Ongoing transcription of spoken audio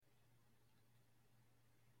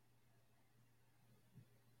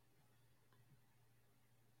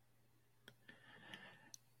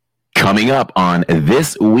Coming up on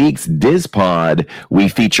this week's DizPod, we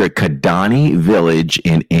feature Kidani Village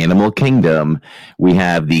in Animal Kingdom. We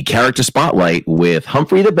have the character spotlight with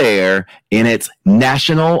Humphrey the Bear in its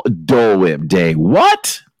National Dole Whip Day.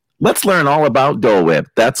 What? Let's learn all about Dole Whip.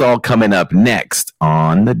 That's all coming up next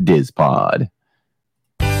on the DizPod.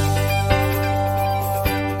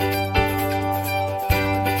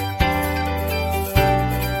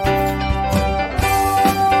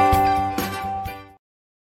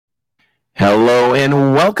 Hello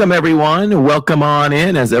and welcome, everyone. Welcome on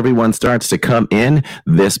in as everyone starts to come in.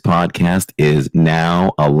 This podcast is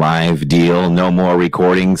now a live deal. No more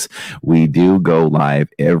recordings. We do go live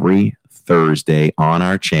every Thursday on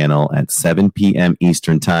our channel at 7 p.m.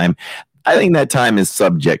 Eastern Time. I think that time is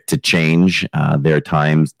subject to change. There are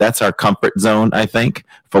times that's our comfort zone, I think,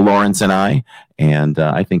 for Lawrence and I. And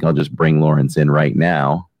I think I'll just bring Lawrence in right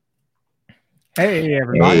now. Hey,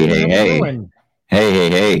 everybody.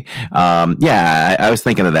 Hey. Yeah, I was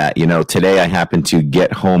thinking of that. You know, today I happened to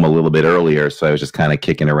get home a little bit earlier, so I was just kind of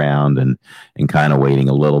kicking around and kind of waiting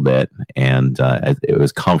a little bit. And it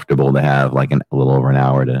was comfortable to have like a little over an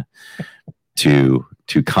hour to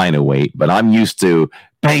kind of wait. But I'm used to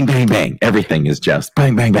bang, bang, bang. Everything is just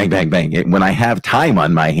bang, bang, bang, bang, bang. When I have time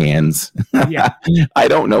on my hands, yeah. I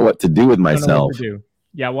don't know what to do with myself.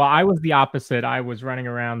 Yeah, well, I was the opposite. I was running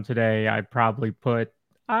around today. I probably put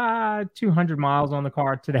 200 miles on the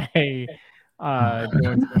car today,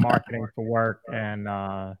 doing some marketing for work, and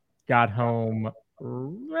got home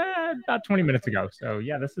about 20 minutes ago. So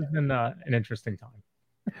yeah, this has been an interesting time.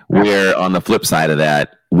 We're on the flip side of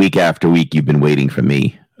that. Week after week, you've been waiting for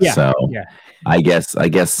me. Yeah, so yeah. I guess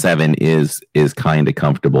 7 is kind of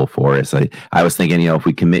comfortable for us. I was thinking, if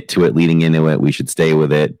we commit to it leading into it, we should stay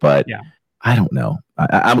with it. But yeah. I don't know.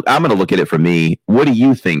 I'm going to look at it for me. What do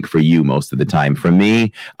you think for you most of the time? For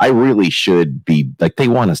me, I really should be like, they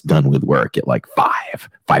want us done with work at like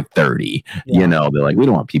 5:30. Yeah. They're like, we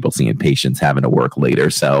don't want people seeing patients having to work later.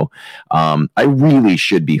 So I really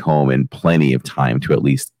should be home in plenty of time to at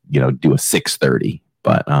least, do a 6:30.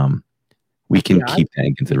 But we can keep that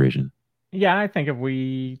in consideration. Yeah, I think if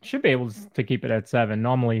we should be able to keep it at 7.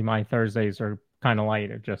 Normally my Thursdays are kind of light.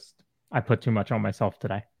 I put too much on myself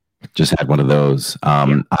today. Just had one of those.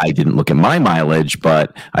 I didn't look at my mileage,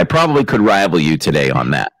 but I probably could rival you today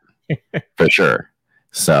on that for sure.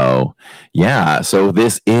 So, yeah. So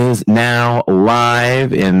this is now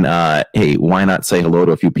live. And hey, why not say hello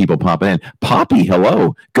to a few people popping in? Poppy,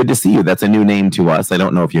 hello. Good to see you. That's a new name to us. I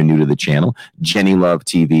don't know if you're new to the channel. Jenny Love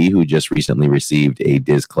TV, who just recently received a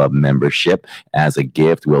Diz Club membership as a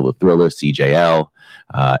gift. Will the Thriller, CJL,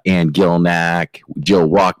 Ann Gilnack, Jill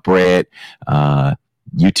Rockbritt,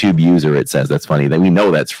 YouTube user, it says. That's funny. Then we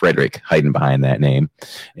know that's Frederick hiding behind that name.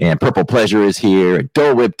 And Purple Pleasure is here.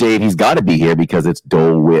 Dole Whip Dave, he's got to be here because it's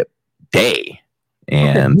Dole Whip Day.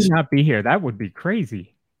 And he not be here. That would be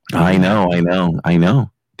crazy. I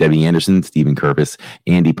know. Debbie Anderson, Stephen Curvis,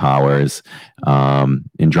 Andy Powers,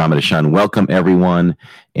 Andromeda Shun. Welcome, everyone.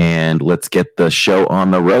 And let's get the show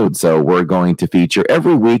on the road. So we're going to feature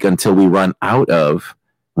every week until we run out of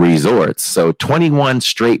resorts. So 21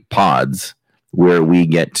 straight pods where we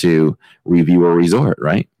get to review a resort,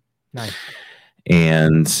 right? Nice.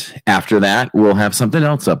 And after that, we'll have something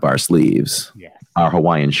else up our sleeves. Yes. Our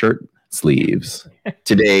Hawaiian shirt sleeves.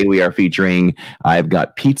 Today, we are featuring, I've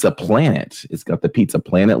got Pizza Planet. It's got the Pizza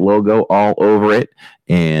Planet logo all over it.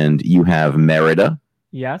 And you have Merida.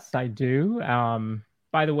 Yes, I do.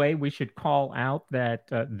 By the way, we should call out that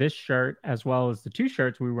this shirt, as well as the 2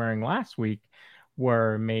 shirts we were wearing last week,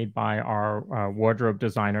 were made by our wardrobe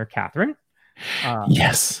designer, Catherine.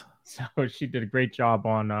 Yes. So she did a great job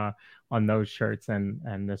on those shirts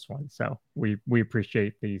and this one. So we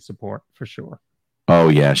appreciate the support for sure. Oh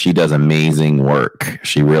yeah, she does amazing work.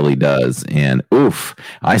 She really does. And oof,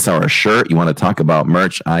 I saw her shirt. You want to talk about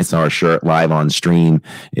merch? I saw her shirt live on stream.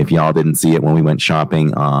 If y'all didn't see it when we went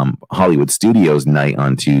shopping, Hollywood Studios night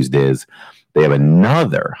on Tuesdays, they have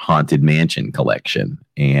another Haunted Mansion collection,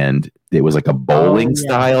 and it was like a bowling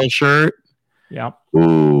style shirt. Yep.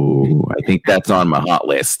 Ooh, I think that's on my hot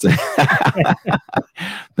list.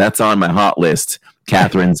 That's on my hot list.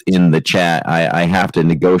 Catherine's in the chat. I have to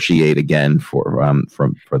negotiate again for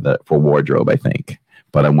wardrobe, I think,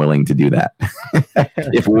 but I'm willing to do that.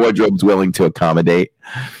 If wardrobe's willing to accommodate,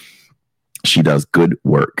 she does good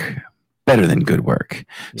work, better than good work.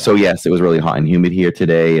 Yeah. So yes, it was really hot and humid here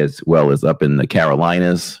today, as well as up in the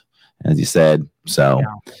Carolinas, as you said. So.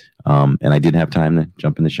 Yeah. And I did have time to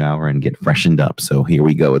jump in the shower and get freshened up. So here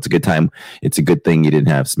we go. It's a good time. It's a good thing you didn't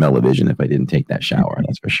have smell-o-vision if I didn't take that shower.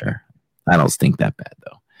 That's for sure. I don't stink that bad,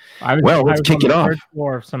 though. Well, I let's was on kick it the off. third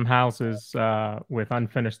floor of some houses with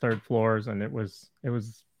unfinished third floors, and it was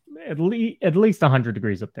at least 100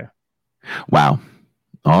 degrees up there. Wow.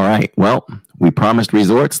 All right. Well, we promised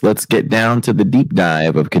resorts. Let's get down to the deep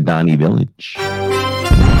dive of Kidani Village.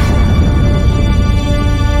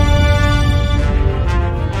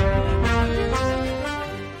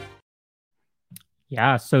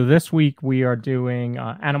 Yeah, so this week we are doing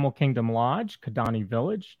Animal Kingdom Lodge, Kidani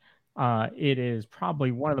Village. It is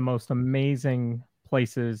probably one of the most amazing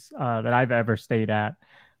places that I've ever stayed at.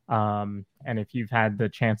 And if you've had the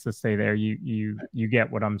chance to stay there, you get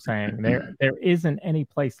what I'm saying. There isn't any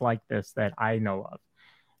place like this that I know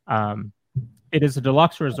of. It is a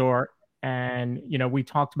deluxe resort, and we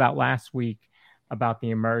talked about last week about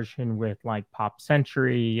the immersion with like Pop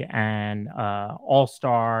Century and All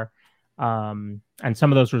Star, and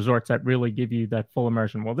some of those resorts that really give you that full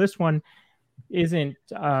immersion. Well, this one isn't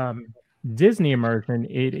Disney immersion.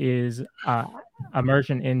 It is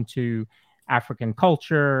immersion into African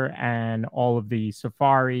culture and all of the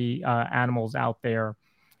safari animals out there.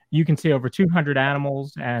 You can see over 200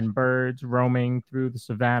 animals and birds roaming through the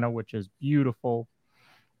savannah, which is beautiful.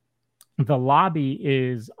 The lobby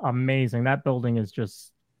is amazing. That building is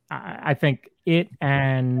just, I think it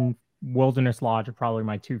and Wilderness Lodge are probably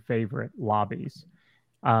my two favorite lobbies.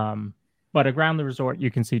 But around the resort, you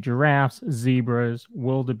can see giraffes, zebras,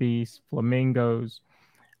 wildebeest, flamingos.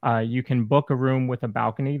 You can book a room with a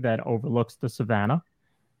balcony that overlooks the savannah,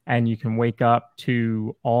 and you can wake up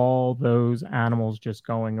to all those animals just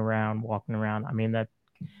going around, walking around. I mean,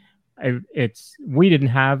 we didn't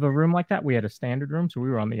have a room like that. We had a standard room, so we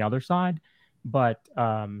were on the other side. But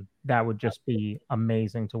that would just be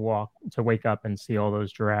amazing to wake up and see all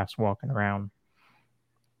those giraffes walking around.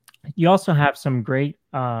 You also have some great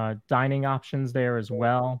dining options there as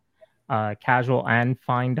well, casual and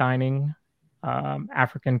fine dining,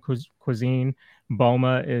 African cuisine.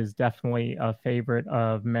 Boma is definitely a favorite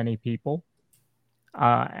of many people.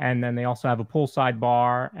 And then they also have a poolside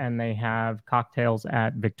bar, and they have cocktails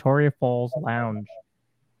at Victoria Falls Lounge.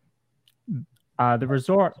 The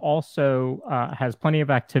resort also has plenty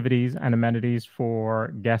of activities and amenities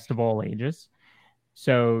for guests of all ages.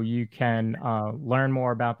 So you can learn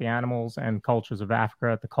more about the animals and cultures of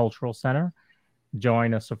Africa at the Cultural Center,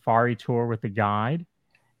 join a safari tour with a guide.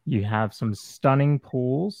 You have some stunning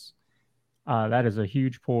pools. That is a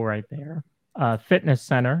huge pool right there. Fitness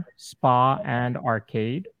center, spa, and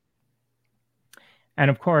arcade. And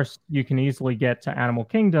of course, you can easily get to Animal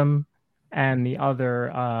Kingdom and the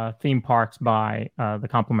other theme parks by the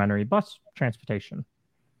complimentary bus transportation.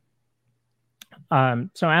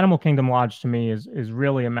 So Animal Kingdom Lodge to me is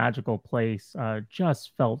really a magical place.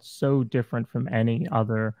 Just felt so different from any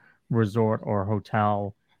other resort or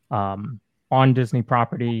hotel on Disney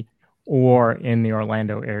property or in the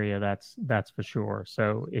Orlando area. That's for sure.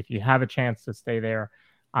 So if you have a chance to stay there,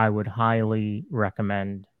 I would highly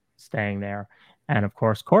recommend staying there. And of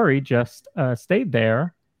course, Corey just stayed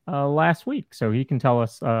there last week, so he can tell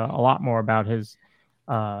us a lot more about his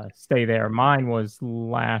stay there. Mine was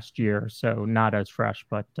last year, so not as fresh,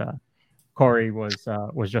 but Corey was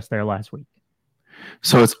just there last week.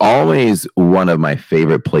 So it's always one of my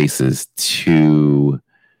favorite places to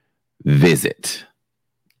visit,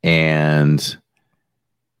 and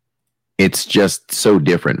it's just so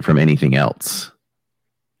different from anything else.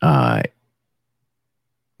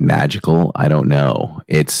 Magical, I don't know.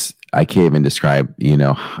 I can't even describe, we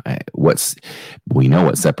know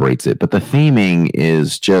what separates it, but the theming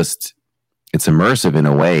is just, it's immersive in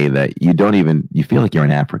a way that you feel like you're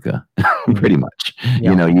in Africa, pretty much.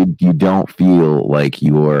 Yeah. You don't feel like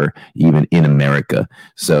you're even in America.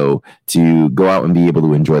 So to go out and be able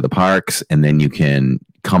to enjoy the parks, and then you can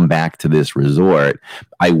come back to this resort,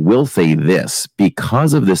 I will say this,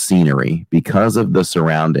 because of the scenery, because of the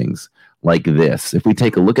surroundings, like this. If we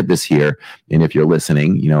take a look at this here, and if you're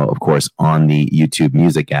listening, of course, on the YouTube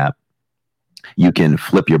Music app, you can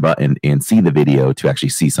flip your button and see the video to actually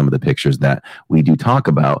see some of the pictures that we do talk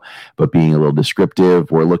about. But being a little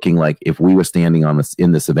descriptive, we're looking like if we were standing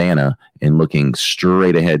in the savannah and looking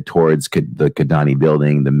straight ahead towards the Kidani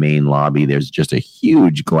building, the main lobby, there's just a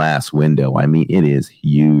huge glass window. I mean, it is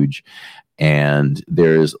huge. And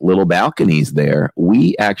there's little balconies there.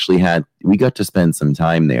 We got to spend some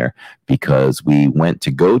time there because we went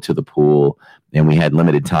to go to the pool, and we had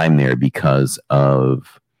limited time there because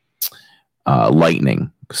of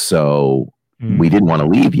lightning. So we didn't want to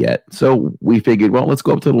leave yet. So we figured, well, let's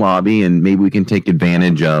go up to the lobby, and maybe we can take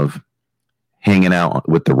advantage of hanging out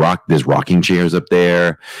with there's rocking chairs up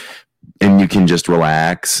there, and you can just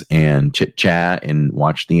relax and chit chat and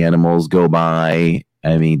watch the animals go by.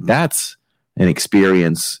 I mean, that's an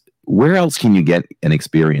experience where else can you get an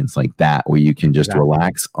experience like that where you can just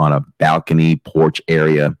relax on a balcony porch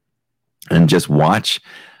area and just watch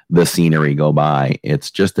the scenery go by? It's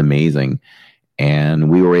just amazing. And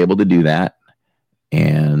we were able to do that.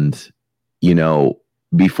 And, you know,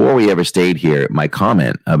 before we ever stayed here, my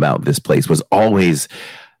comment about this place was always,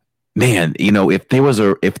 man, you know, if there was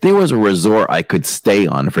a resort I could stay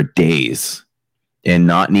on for days and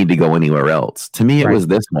not need to go anywhere else, to me, it was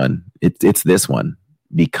this one. It's this one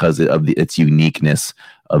because of its uniqueness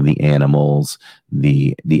of the animals,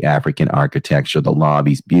 the African architecture, the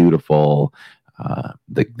lobby's beautiful,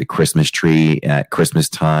 the Christmas tree at Christmas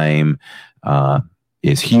time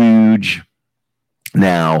is huge.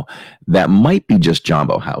 Now, that might be just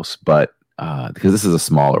Jumbo House, but because this is a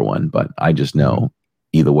smaller one, but I just know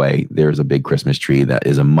either way, there's a big Christmas tree that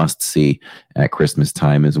is a must see at Christmas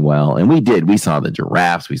time as well. And we saw the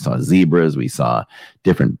giraffes, we saw zebras, we saw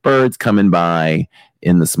different birds coming by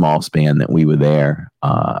in the small span that we were there.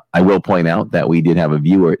 I will point out that we did have a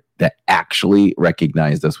viewer that actually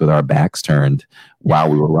recognized us with our backs turned while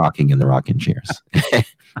we were rocking in the rocking chairs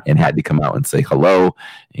and had to come out and say hello.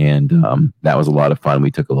 And that was a lot of fun.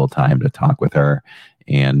 We took a little time to talk with her.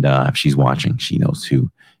 And if she's watching, she knows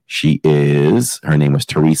who she is. Her name was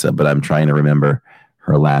Teresa, but I'm trying to remember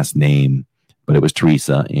her last name. But it was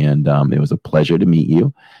Teresa. And it was a pleasure to meet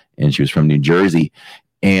you. And she was from New Jersey.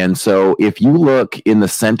 And so if you look in the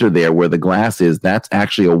center there where the glass is, that's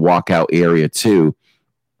actually a walkout area too.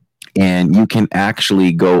 And you can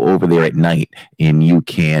actually go over there at night and you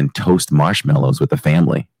can toast marshmallows with the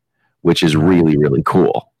family, which is really, really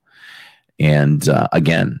cool. And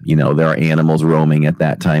again, you know, there are animals roaming at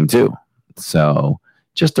that time too. So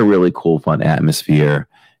just a really cool, fun atmosphere.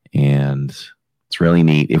 And it's really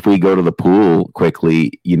neat. If we go to the pool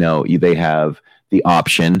quickly, you know, they have the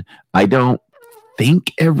option. I don't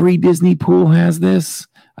think every Disney pool has this.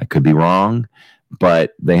 I could be wrong,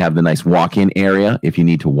 but they have the nice walk-in area if you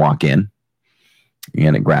need to walk in,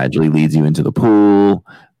 and it gradually leads you into the pool.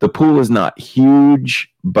 The pool is not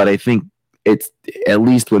huge, but I think it's, at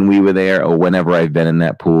least when we were there or whenever I've been in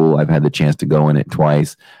that pool, I've had the chance to go in it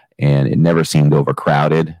twice, and it never seemed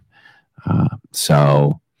overcrowded.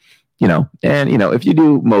 So, you know, and, you know, if you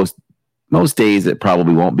do most days, it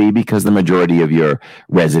probably won't be because the majority of your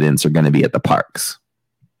residents are going to be at the parks.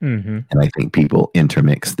 Mm-hmm. And I think people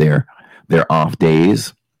intermix their off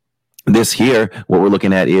days. This here, what we're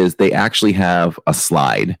looking at is they actually have a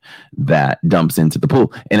slide that dumps into the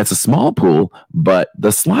pool. And it's a small pool, but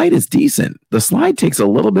the slide is decent. The slide takes a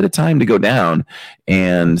little bit of time to go down.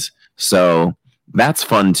 And so that's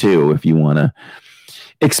fun too, if you want to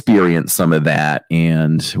experience some of that.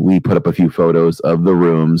 And we put up a few photos of the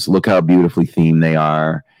rooms. Look how beautifully themed they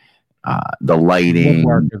are. The lighting, the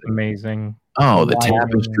work is amazing. Oh, the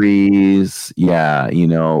tapestries. Yeah, you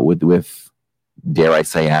know, with dare I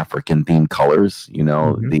say African themed colors, you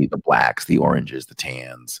know, the blacks, the oranges, the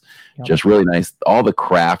tans. Yep. Just really nice. All the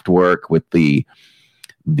craft work with the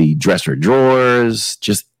dresser drawers,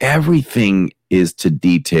 just everything is to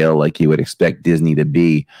detail like you would expect Disney to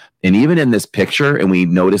be. And even in this picture, and we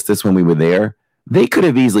noticed this when we were there, they could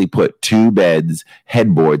have easily put 2 beds,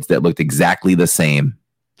 headboards that looked exactly the same.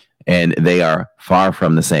 And they are far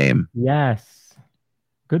from the same. Yes.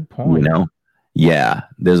 Good point. You know? Yeah.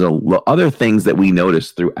 There's other things that we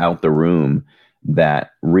noticed throughout the room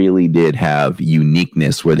that really did have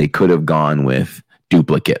uniqueness where they could have gone with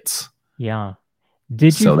duplicates. Yeah.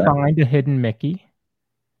 Did you find a hidden Mickey?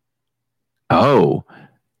 Oh,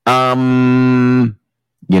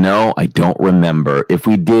 you know, I don't remember. If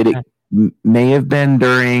we did, it may have been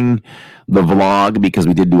during the vlog because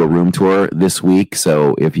we did do a room tour this week.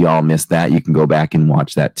 So if y'all missed that, you can go back and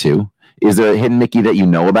watch that too. Is there a hidden Mickey that you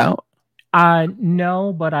know about?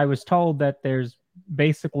 No, but I was told that there's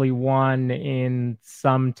basically one in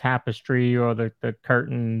some tapestry or the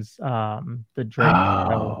curtains, the drapes.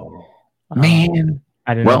 Oh, man.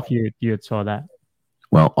 I didn't know if you had saw that.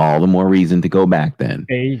 Well, all the more reason to go back then.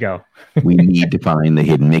 There you go. We need to find the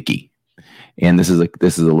hidden Mickey. And this is a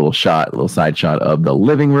little side shot of the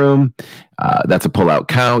living room. That's a pull-out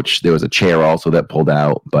couch. There was a chair also that pulled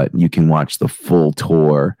out, but you can watch the full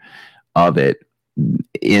tour of it.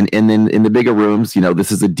 And then in the bigger rooms, you know,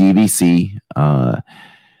 this is a DVC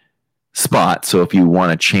spot. So if you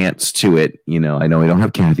want a chance to it, you know, I know we don't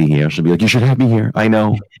have Kathy here. She'll be like, you should have me here. I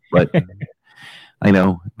know, but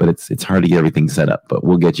it's hard to get everything set up. But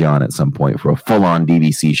we'll get you on at some point for a full-on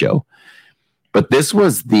DVC show. But this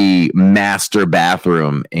was the master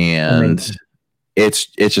bathroom, and it's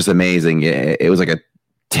just amazing. It was like a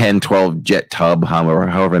 10, 12 jet tub,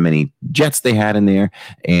 however many jets they had in there,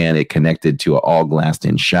 and it connected to an all glassed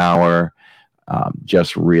in shower.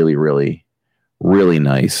 Just really, really, really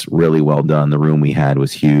nice, really well done. The room we had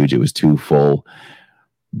was huge. It was 2 full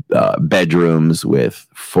bedrooms with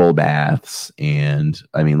full baths. And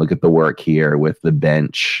I mean, look at the work here with the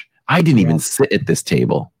bench. I didn't even sit at this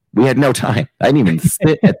table. We had no time. I didn't even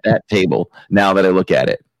sit at that table. Now that I look at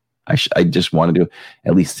it, I just wanted to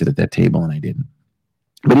at least sit at that table, and I didn't.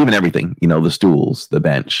 But even everything, the stools, the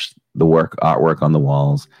bench, the artwork on the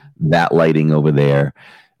walls, that lighting over there.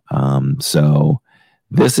 So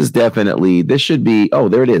this is definitely, this should be, oh,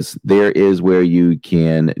 there it is. There is where you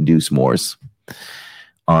can do s'mores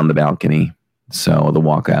on the balcony. So the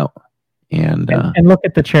walkout. And look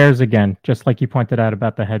at the chairs again, just like you pointed out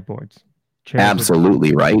about the headboards. Chairs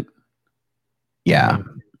absolutely right. Yeah.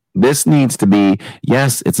 This needs to be,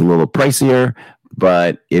 yes, it's a little pricier,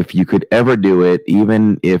 but if you could ever do it,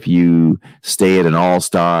 even if you stay at an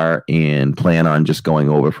All-Star and plan on just going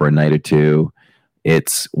over for a night or two,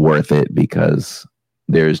 it's worth it, because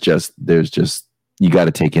there's just you got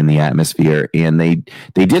to take in the atmosphere. And they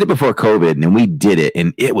did it before COVID, and we did it,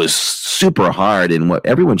 and it was super hard. And what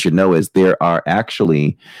everyone should know is there are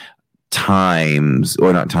actually times,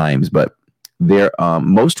 or not times, but there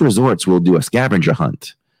most resorts will do a scavenger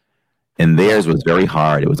hunt. And theirs was very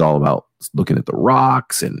hard. It was all about looking at the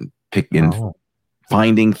rocks and picking,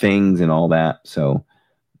 finding things and all that. So,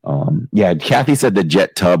 yeah, Kathy said the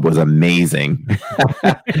jet tub was amazing.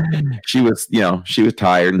 she was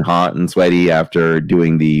tired and hot and sweaty after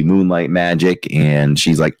doing the moonlight magic. And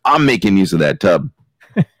she's like, I'm making use of that tub.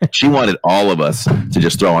 She wanted all of us to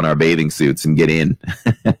just throw on our bathing suits and get in.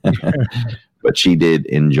 But she did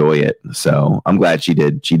enjoy it. So I'm glad she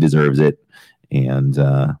did. She deserves it. And,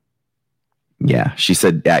 yeah, she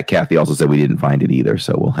said that. Kathy also said we didn't find it either,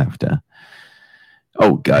 so we'll have to.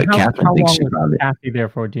 Oh God, Catherine thinks she found it. Kathy there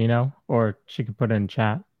for, do you know? Or she could put it in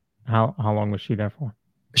chat. How long was she there for?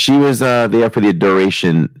 She was there for the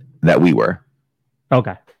duration that we were.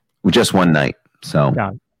 Okay, just one night. So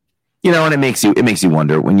and it makes you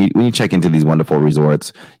wonder when you check into these wonderful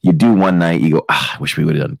resorts. You do one night, you go, I wish we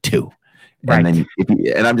would have done 2. Right. And then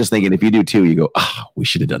and I'm just thinking, if you do 2, you go, we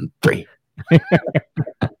should have done 3.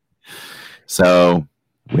 So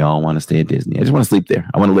we all want to stay at Disney. I just want to sleep there.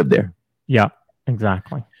 I want to live there. Yeah,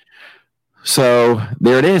 exactly. So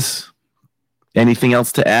there it is. Anything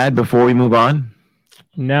else to add before we move on?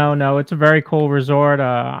 No, it's a very cool resort.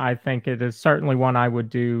 I think it is certainly one I would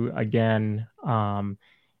do again, and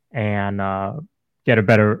get a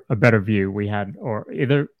better view. We had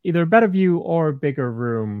either a better view or a bigger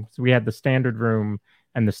room. So we had the standard room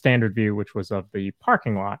and the standard view, which was of the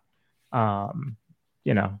parking lot.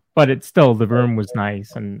 But it's still, the room was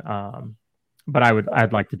nice, and but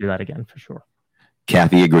I'd like to do that again for sure.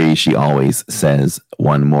 Kathy agrees. She always says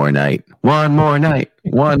one more night. All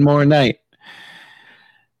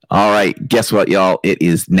right, guess what, y'all? It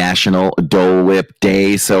is National Dole Whip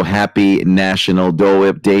Day. So happy National Dole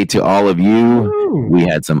Whip Day to all of you. Ooh. We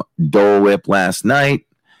had some Dole Whip last night,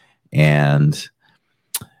 and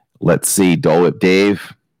let's see, Dole Whip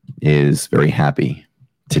Dave is very happy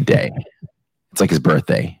today. It's like his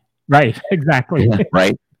birthday. Right, exactly.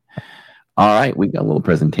 Right. All right, we got a little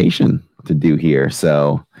presentation to do here.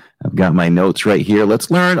 So I've got my notes right here.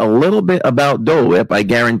 Let's learn a little bit about Dole Whip. I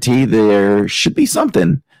guarantee there should be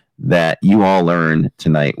something that you all learn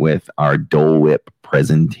tonight with our Dole Whip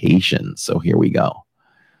presentation. So here we go.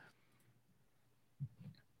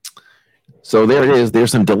 So there it is.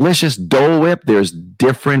 There's some delicious Dole Whip. There's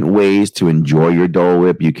different ways to enjoy your Dole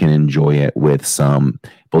Whip. You can enjoy it with some,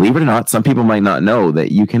 believe it or not, some people might not know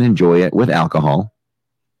that you can enjoy it with alcohol.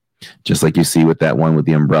 Just like you see with that one with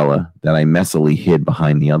the umbrella that I messily hid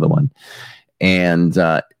behind the other one. And,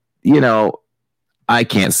 I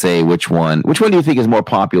can't say which one. Which one do you think is more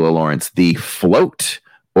popular, Lawrence? The float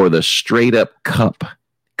or the straight up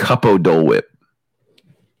Cup-o Dole Whip?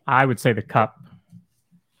 I would say the cup.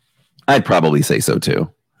 I'd probably say so too.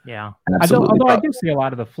 Yeah. Although I do see a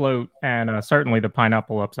lot of the float and certainly the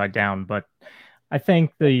pineapple upside down, but I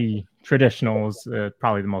think the traditional is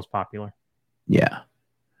probably the most popular. Yeah.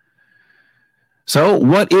 So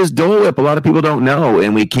what is Dole Whip? A lot of people don't know,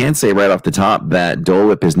 and we can say right off the top that Dole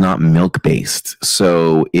Whip is not milk-based.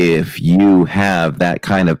 So if you have that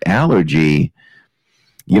kind of allergy,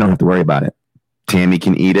 you don't have to worry about it. Tammy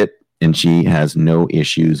can eat it, and she has no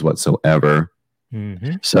issues whatsoever.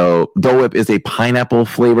 Mm-hmm. So Dole Whip is a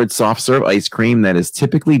pineapple-flavored soft serve ice cream that is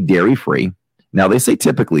typically dairy-free. Now, they say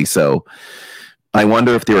typically, so I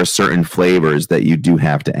wonder if there are certain flavors that you do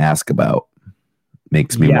have to ask about.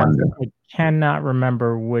 Makes me wonder. I cannot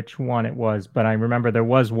remember which one it was, but I remember there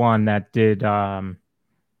was one that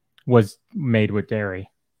was made with dairy.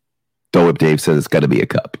 Dole Whip Dave says it's got to be a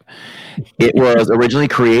cup. It was originally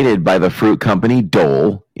created by the fruit company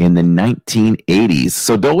Dole in the 1980s.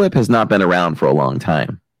 So Dole Whip has not been around for a long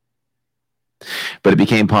time. But it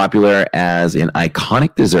became popular as an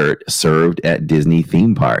iconic dessert served at Disney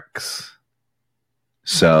theme parks.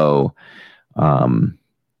 So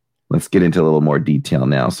let's get into a little more detail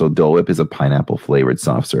now. So Dole Whip is a pineapple flavored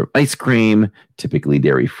soft serve ice cream, typically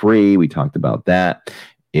dairy free. We talked about that.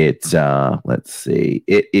 It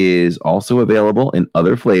is also available in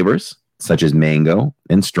other flavors such as mango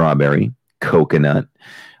and strawberry, coconut,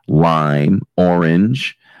 lime,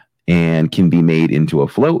 orange, and can be made into a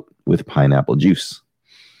float with pineapple juice.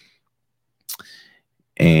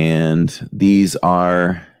 And these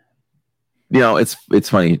are, it's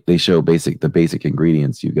funny. They show the basic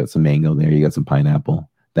ingredients. You've got some mango there. You got some pineapple.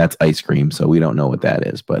 That's ice cream. So we don't know what that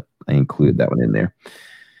is, but I included that one in there.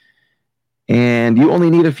 And you only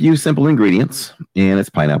need a few simple ingredients, and it's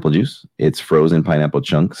pineapple juice. It's frozen pineapple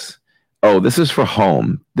chunks. Oh, this is for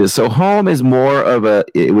home. So home is more of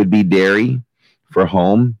it would be dairy for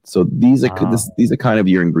home. So these are kind of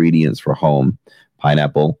your ingredients for home: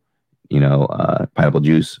 pineapple, pineapple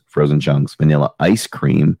juice, frozen chunks, vanilla ice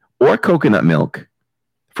cream, or coconut milk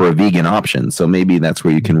for a vegan option. So maybe that's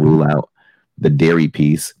where you can rule out the dairy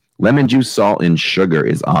piece. Lemon juice, salt, and sugar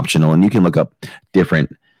is optional, and you can look up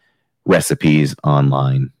different recipes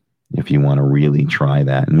online if you want to really try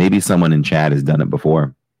that. And maybe someone in chat has done it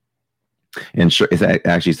before. And it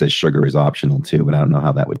actually says sugar is optional too, but I don't know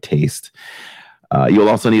how that would taste. You'll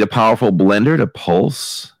also need a powerful blender to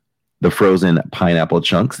pulse the frozen pineapple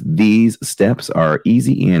chunks. These steps are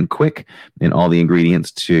easy and quick, and all the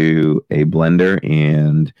ingredients to a blender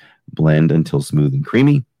and blend until smooth and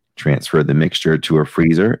creamy. Transfer the mixture to a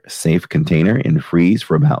freezer safe container and freeze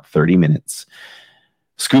for about 30 minutes.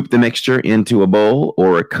 Scoop the mixture into a bowl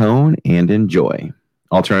or a cone and enjoy.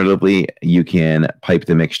 Alternatively, you can pipe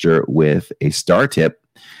the mixture with a star tip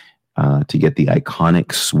to get the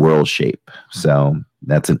iconic swirl shape. So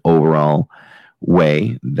that's an overall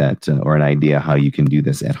way or an idea how you can do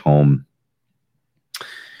this at home.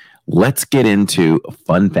 Let's get into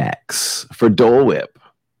fun facts for Dole Whip.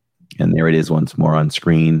 And there it is once more on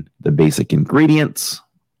screen, the basic ingredients.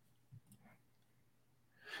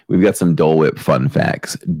 We've got some Dole Whip fun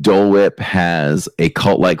facts. Dole Whip has a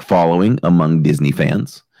cult-like following among Disney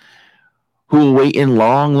fans who will wait in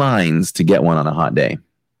long lines to get one on a hot day.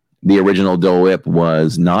 The original Dole Whip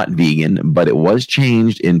was not vegan, but it was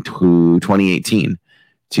changed into 2018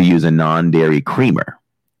 to use a non-dairy creamer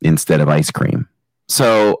instead of ice cream.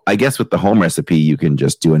 So I guess with the home recipe, you can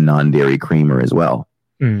just do a non-dairy creamer as well.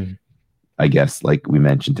 I guess, like we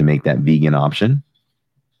mentioned, to make that vegan option.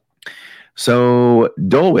 So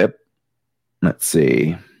Dole Whip, let's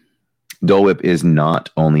see. Dole Whip is not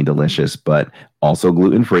only delicious, but also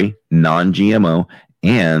gluten-free, non-GMO,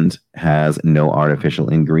 and has no artificial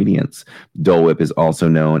ingredients. Dole Whip is also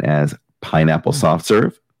known as pineapple soft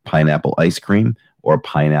serve, pineapple ice cream, or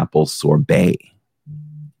pineapple sorbet.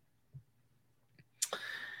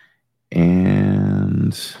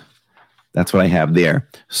 And that's what I have there.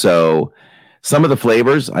 So some of the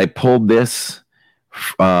flavors, I pulled this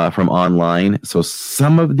from online. So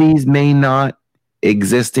some of these may not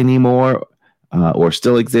exist anymore or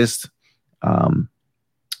still exist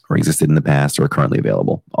or existed in the past or are currently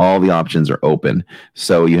available. All the options are open.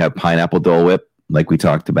 So you have pineapple Dole Whip, like we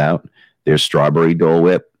talked about. There's strawberry Dole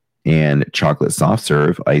Whip and chocolate soft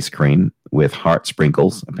serve ice cream with heart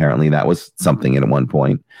sprinkles. Apparently that was something at one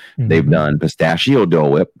point. They've done pistachio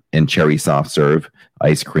Dole Whip and cherry soft serve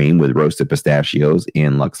ice cream with roasted pistachios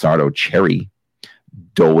and Luxardo cherry.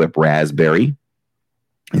 Dole Whip raspberry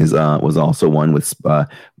was also one with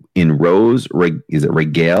in rose. Is it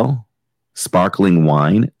regale? Sparkling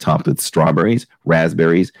wine topped with strawberries,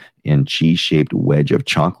 raspberries, and cheese-shaped wedge of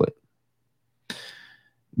chocolate.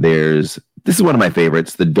 This is one of my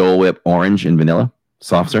favorites, the Dole Whip orange and vanilla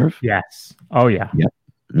soft serve. Yes. Oh, yeah. Yep.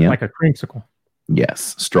 Like a creamsicle.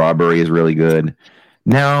 Yes. Strawberry is really good.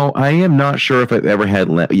 Now, I am not sure if I've ever had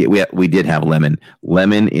we did have lemon.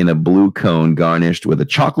 Lemon in a blue cone garnished with a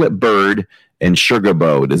chocolate bird and sugar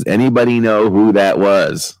bow. Does anybody know who that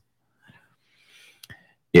was?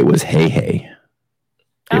 It was Hey Hey.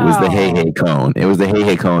 It was the Hey Hey cone. It was the Hey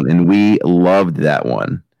Hey cone, and we loved that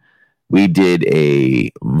one. We did a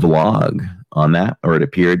vlog on that, or it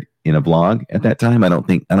appeared in a vlog at that time. I don't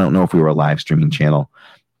know if we were a live streaming channel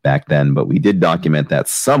back then, but we did document that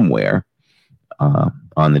somewhere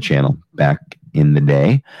on the channel back in the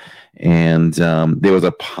day. And there was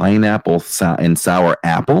a pineapple and sour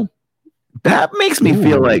apple. That makes me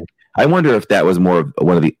feel like, I wonder if that was more of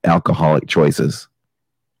one of the alcoholic choices.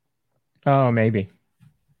 Oh, maybe.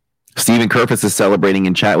 Stephen Kerfus is celebrating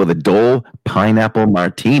in chat with a Dole pineapple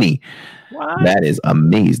martini. What? That is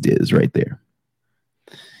amazed right there.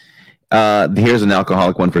 Here's an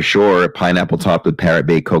alcoholic one for sure. Pineapple topped with Parrot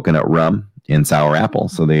Bay coconut rum and sour apple.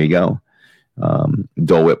 So there you go.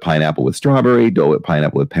 Dole Whip pineapple with strawberry, Dole Whip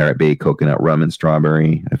pineapple with Parrot Bay coconut rum and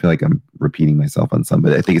strawberry. I feel like I'm repeating myself on some,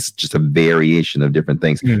 but I think it's just a variation of different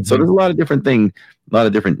things. Mm-hmm. So there's a lot of different things, a lot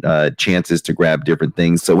of different chances to grab different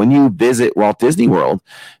things. So when you visit Walt Disney World,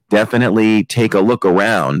 definitely take a look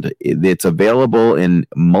around. It's available in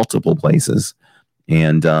multiple places,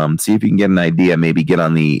 and see if you can get an idea. Maybe get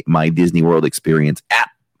on the My Disney World Experience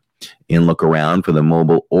app and look around for the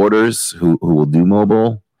mobile orders who will do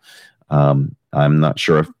mobile. I'm not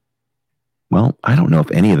sure if, well, I don't know if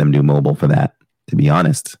any of them do mobile for that, to be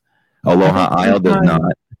honest. Aloha Isle does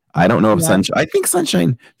not. I don't know if Sunshine, I think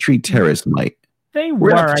Sunshine Tree Terrace might. They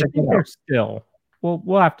were, I think they're still.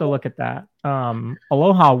 We'll have to look at that.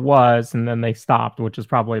 Aloha was, and then they stopped, which is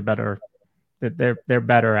probably better. They're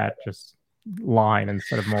better at just line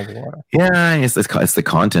instead of mobile order. Yeah, it's the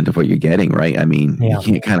content of what you're getting, right? I mean, you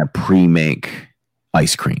can't kind of pre-make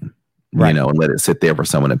ice cream. Right. You know, and let it sit there for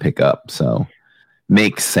someone to pick up. So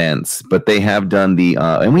makes sense. But they have done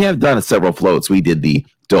and we have done several floats. We did the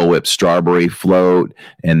Dole Whip strawberry float,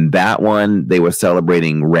 and that one they were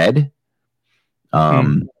celebrating Red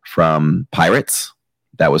from Pirates.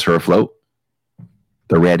 That was her float,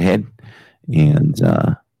 the redhead. And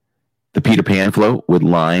the Peter Pan float with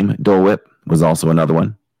lime Dole Whip was also another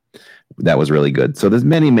one. That was really good. So there's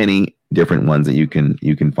many different ones that you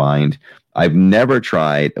can find. I've never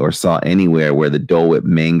tried or saw anywhere where the Dole Whip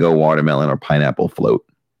mango, watermelon, or pineapple float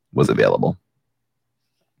was available.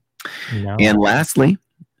 No. And lastly,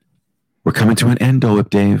 we're coming to an end, Dole Whip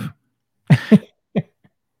Dave.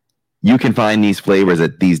 You can find these flavors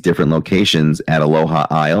at these different locations at Aloha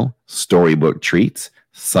Isle, Storybook Treats,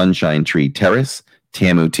 Sunshine Tree Terrace,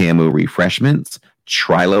 Tamu Tamu Refreshments,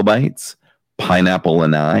 Trilobites, Pineapple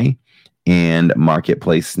Lanai, and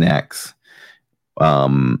Marketplace Snacks.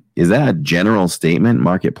 Is that a general statement?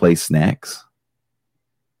 Marketplace Snacks?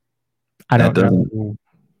 I don't know.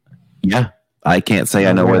 Yeah, I can't say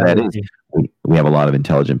I know where that is. We have a lot of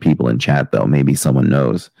intelligent people in chat, though. Maybe someone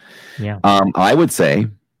knows. Yeah. I would say,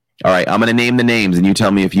 all right, I'm going to name the names, and you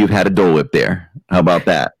tell me if you've had a Dole Whip there. How about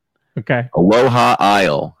that? Okay. Aloha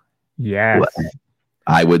Isle. Yes.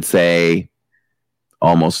 I would say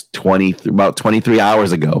about 23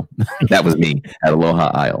 hours ago. That was me at Aloha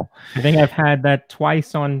Isle. I think I've had that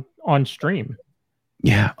twice on stream.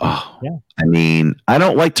 Yeah. Oh, yeah. I mean, I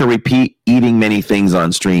don't like to repeat eating many things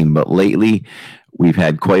on stream, but lately we've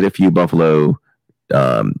had quite a few buffalo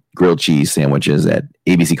grilled cheese sandwiches at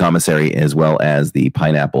ABC Commissary, as well as the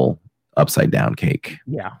pineapple upside down cake.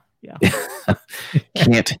 Yeah.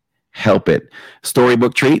 Can't help it.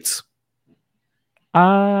 Storybook Treats.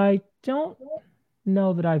 I don't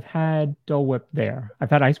know that I've had Dole Whip there.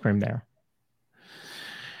 I've had ice cream there.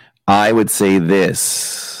 I would say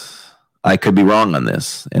this. I could be wrong on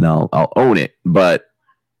this, and I'll own it, but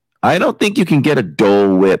I don't think you can get a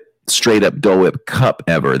Dole Whip, straight up Dole Whip cup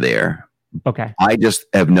ever there. Okay. I just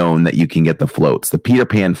have known that you can get the floats. The Peter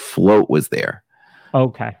Pan float was there.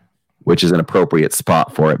 Okay. Which is an appropriate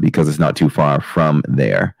spot for it because it's not too far from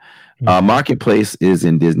there. Marketplace is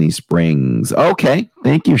in Disney Springs. Okay.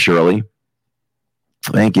 Thank you, Shirley.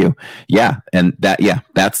 Thank you. Yeah. And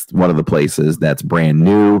that's one of the places that's brand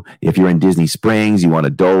new. If you're in Disney Springs, you want a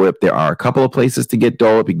Dole Whip, there are a couple of places to get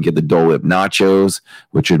Dole Whip. You can get the Dole Whip nachos,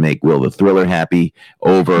 which would make Will the Thriller happy,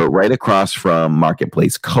 over right across from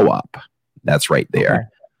Marketplace Co-op. That's right there. Okay.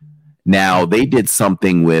 Now, they did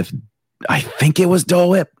something with, I think it was Dole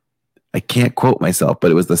Whip. I can't quote myself,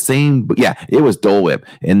 but it was the same. Yeah, it was Dole Whip.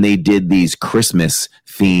 And they did these Christmas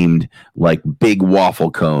themed, like big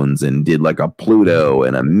waffle cones, and did like a Pluto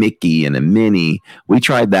and a Mickey and a Minnie. We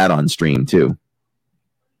tried that on stream too.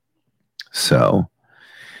 So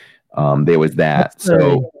there was that.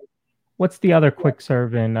 What's the other quick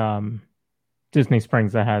serve in Disney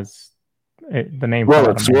Springs that has the name?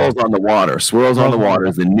 Well, Swirls on the Water. Swirls on the Water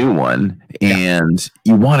is the new one, and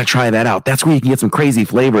you want to try that out. That's where you can get some crazy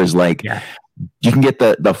flavors. Like you can get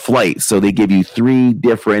the flight. So they give you 3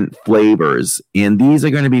 different flavors, and these are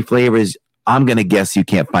going to be flavors I'm going to guess you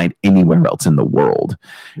can't find anywhere else in the world.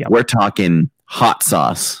 Yep. We're talking hot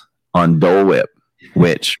sauce on Dole Whip,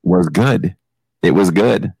 which was good. It was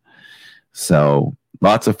good. So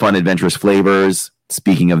lots of fun, adventurous flavors.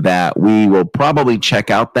 Speaking of that, we will probably check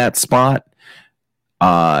out that spot.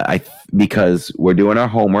 Because we're doing our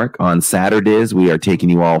homework on Saturdays. We are taking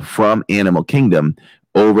you all from Animal Kingdom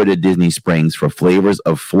over to Disney Springs for flavors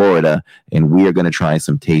of Florida, and we are going to try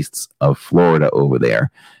some tastes of Florida over there.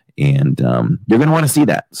 And you're going to want to see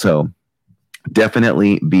that. So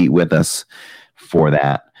definitely be with us for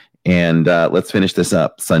that. And let's finish this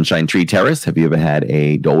up. Sunshine Tree Terrace. Have you ever had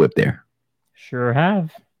a Dole Whip there? Sure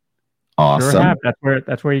have. Awesome. Sure have.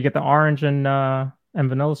 That's where you get the orange and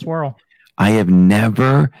vanilla swirl. I have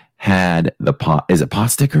never had the pot. Is it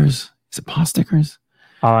pot stickers? Is it pot stickers?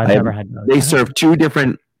 Oh, I've never had those. They serve two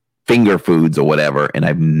different finger foods or whatever, and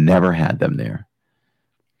I've never had them there.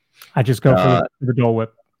 I just go for the Dole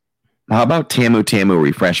Whip. How about Tamu Tamu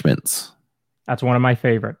Refreshments? That's one of my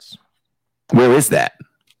favorites. Where is that?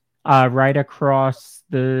 Right across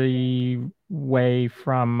the way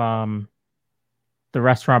from the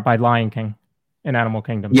restaurant by Lion King in Animal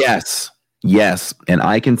Kingdom. Yes. And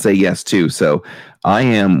I can say yes too. So I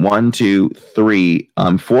am 1, 2, 3.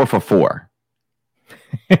 I'm 4 for 4.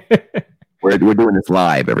 We're doing this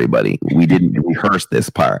live, everybody. We didn't rehearse this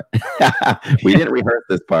part.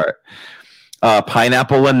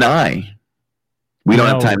 Pineapple Lanai. We don't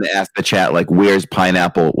have time to ask the chat like where's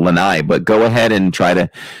Pineapple Lanai, but go ahead and try to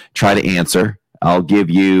answer. I'll give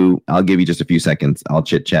you just a few seconds. I'll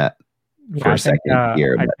chit chat for a second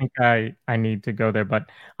here. I think I need to go there, but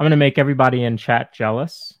I'm going to make everybody in chat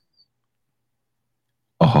jealous.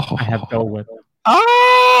 Oh, I have Dole Whip.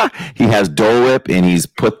 He has Dole Whip and he's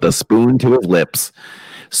put the spoon to his lips.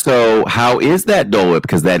 So how is that Dole Whip?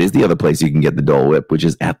 Because that is the other place you can get the Dole Whip, which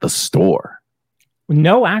is at the store.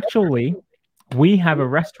 No, actually, we have a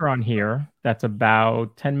restaurant here that's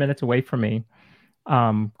about 10 minutes away from me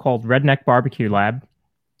called Redneck Barbecue Lab,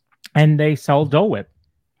 and they sell Dole Whip.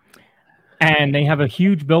 And they have a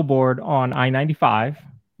huge billboard on I-95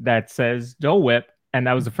 that says Dole Whip, and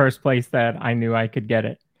that was the first place that I knew I could get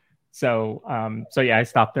it. So yeah, I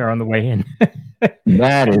stopped there on the way in.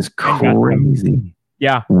 That is crazy.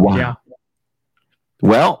 Yeah. Wow. Yeah.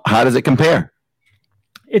 Well, how does it compare?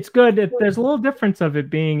 It's good. There's a little difference of it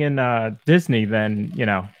being in Disney than,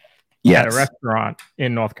 at a restaurant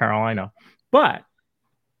in North Carolina. But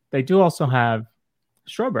they do also have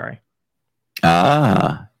strawberry.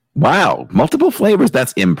 Wow. Multiple flavors.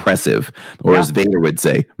 That's impressive. Or as Vader would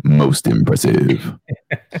say, most impressive.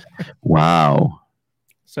 Wow.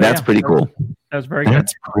 So, that's pretty cool. That was very good.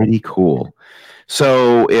 That's pretty cool.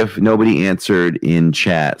 So if nobody answered in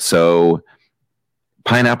chat, so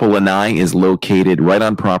Pineapple Lanai is located right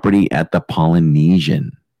on property at the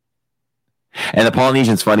Polynesian. And the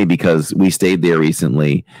Polynesian's funny because we stayed there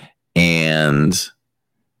recently and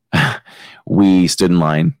we stood in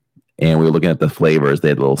line and we were looking at the flavors. They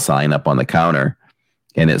had a little sign up on the counter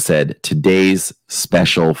and it said, today's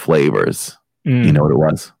special flavors. You know what it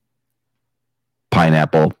was?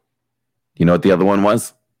 Pineapple. You know what the other one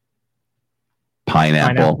was?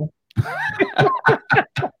 Pineapple.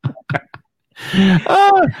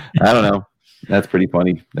 I don't know. That's pretty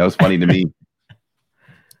funny. That was funny to me.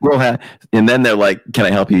 And then they're like, "Can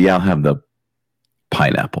I help you?" Yeah, I'll have the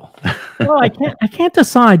pineapple. Well, I can't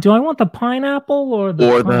decide. Do I want the pineapple or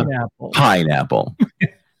the pineapple? Pineapple.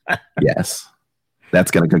 Yes. That's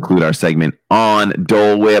going to conclude our segment on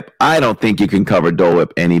Dole Whip. I don't think you can cover Dole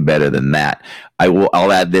Whip any better than that.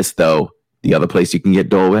 I'll add this though. The other place you can get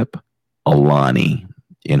Dole Whip, Aulani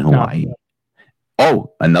in Hawaii. No.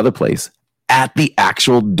 Oh, another place at the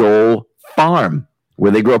actual Dole farm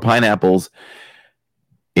where they grow pineapples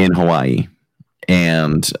in Hawaii.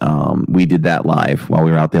 And we did that live while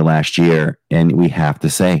we were out there last year. And we have to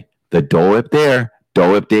say the Dole Whip there,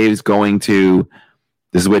 Dole Whip Dave is going to.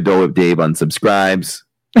 This is where Dole Whip Dave unsubscribes,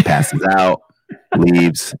 passes out,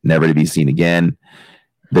 leaves, never to be seen again.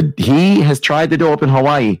 He has tried the Dole Whip in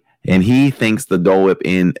Hawaii, and he thinks the Dole Whip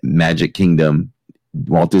in Magic Kingdom,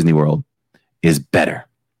 Walt Disney World, is better.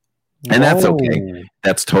 And that's okay.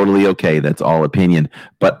 That's totally okay. That's all opinion.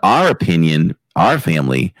 But our opinion, our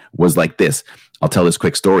family, was like this. I'll tell this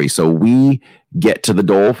quick story. So we get to the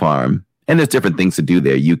Dole farm. And there's different things to do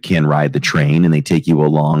there. You can ride the train and they take you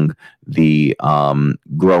along the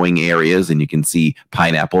growing areas and you can see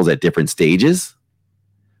pineapples at different stages.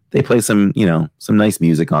 They play some nice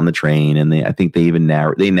music on the train. And I think they even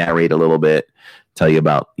narrate a little bit, tell you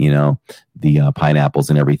about, the pineapples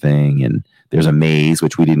and everything. And there's a maze,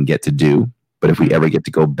 which we didn't get to do. But if we ever get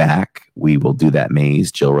to go back, we will do that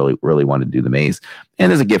maze. Jill really wanted to do the maze. And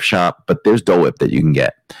there's a gift shop, but there's Dole Whip that you can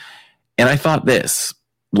get. And I thought this,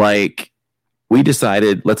 we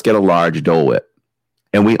decided, let's get a large Dole Whip.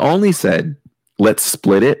 And we only said, let's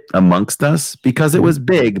split it amongst us because it was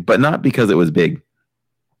big, but not because it was big.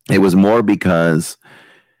 It was more because,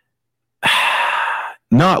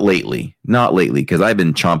 not lately, because I've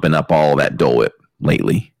been chomping up all that Dole Whip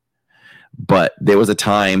lately. But there was a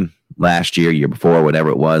time last year before, whatever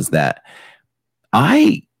it was, that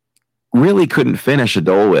I really couldn't finish a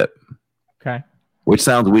Dole Whip. Okay. Which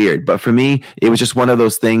sounds weird, but for me, it was just one of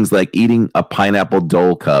those things like eating a pineapple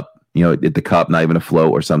Dole cup, at the cup, not even a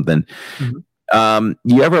float or something. Mm-hmm.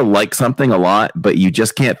 You ever like something a lot, but you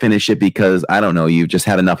just can't finish it because, I don't know, you've just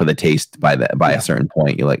had enough of the taste by a certain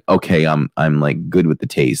point. You're like, okay, I'm like good with the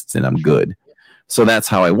tastes and I'm good. So that's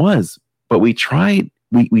how I was. But we tried,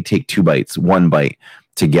 we take 2 bites, 1 bite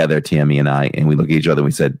together, Tammy and I, and we look at each other and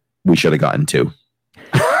we said, we should have gotten 2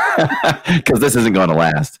 because this isn't going to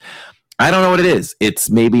last. I don't know what it is. It's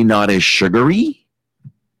maybe not as sugary.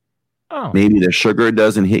 Oh. Maybe the sugar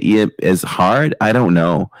doesn't hit you as hard. I don't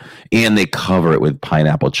know. And they cover it with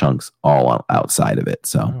pineapple chunks all outside of it.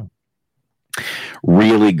 So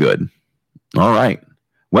really good. All right.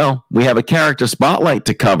 Well, we have a character spotlight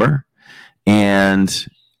to cover. And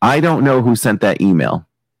I don't know who sent that email.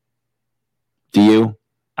 Do you?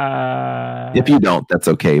 If you don't, that's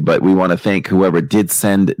okay. But we want to thank whoever did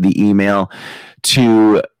send the email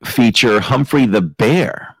to feature Humphrey the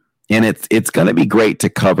Bear. And it's going to be great to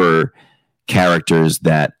cover characters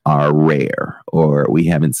that are rare or we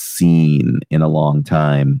haven't seen in a long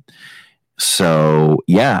time. So,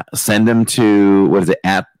 yeah, send them to, what is it,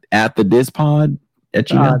 at the Dizpod at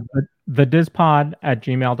Gmail? The Dizpod at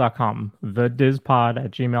gmail.com. The Dizpod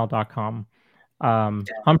at gmail.com.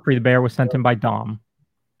 Humphrey the Bear was sent in by Dom,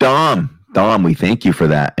 we thank you for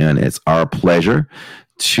that. And it's our pleasure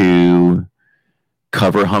to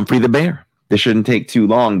cover Humphrey the Bear. This shouldn't take too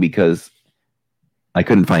long because I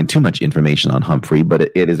couldn't find too much information on Humphrey, but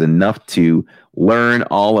it is enough to learn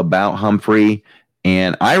all about Humphrey.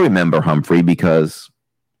 And I remember Humphrey because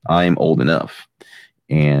I'm old enough.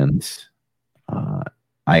 And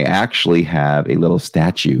I actually have a little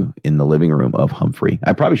statue in the living room of Humphrey.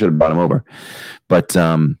 I probably should have brought him over. But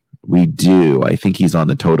we do. I think he's on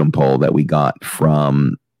the totem pole that we got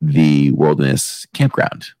from the Wilderness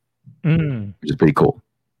Campground. Which is pretty cool.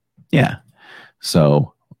 Yeah.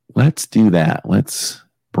 So let's do that. Let's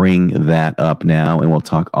bring that up now and we'll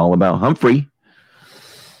talk all about Humphrey.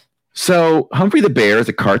 So Humphrey the Bear is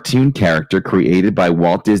a cartoon character created by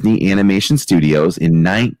Walt Disney Animation Studios in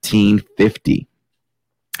 1950.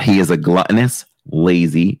 He is a gluttonous,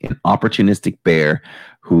 lazy, and opportunistic bear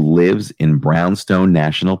who lives in Brownstone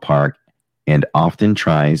National Park and often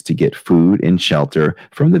tries to get food and shelter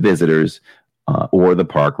from the visitors or the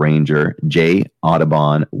park ranger, J.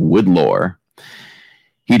 Audubon Woodlore.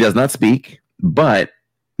 He does not speak, but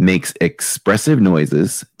makes expressive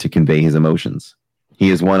noises to convey his emotions. He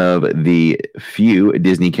is one of the few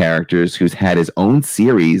Disney characters who's had his own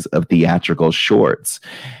series of theatrical shorts.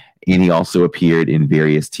 And he also appeared in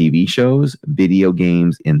various TV shows, video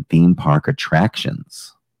games, and theme park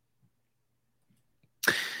attractions.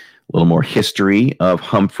 A little more history of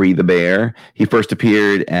Humphrey the Bear. He first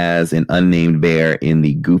appeared as an unnamed bear in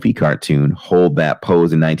the Goofy cartoon Hold That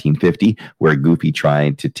Pose in 1950, where Goofy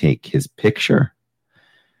tried to take his picture.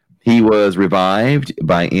 He was revived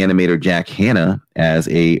by animator Jack Hanna as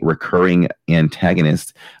a recurring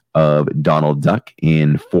antagonist of Donald Duck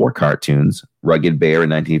in 4 cartoons: Rugged Bear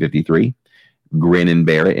in 1953, Grin and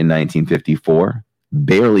Bear It in 1954,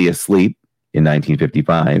 Barely Asleep in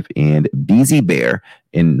 1955, and Beezy Bear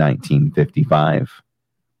in 1955.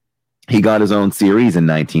 He got his own series in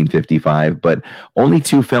 1955, but only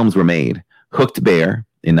 2 films were made: Hooked Bear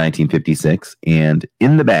in 1956 and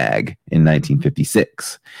In the Bag in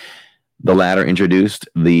 1956. The latter introduced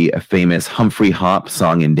the famous Humphrey Hop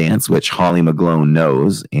song and dance, which Holly McGlone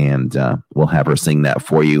knows, and we'll have her sing that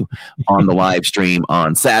for you on the live stream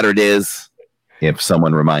on Saturdays. If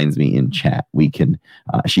someone reminds me in chat, we can.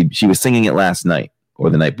 She was singing it last night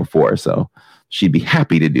or the night before, so she'd be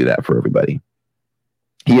happy to do that for everybody.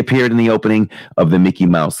 He appeared in the opening of the Mickey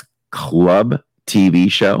Mouse Club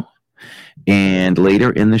TV show, and later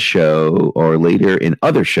in the show, or later in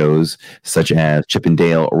other shows, such as Chip and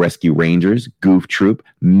Dale Rescue Rangers, Goof Troop,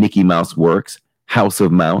 Mickey Mouse Works, House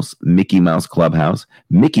of Mouse, Mickey Mouse Clubhouse,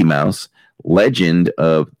 Mickey Mouse, Legend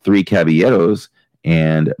of Three Caballeros,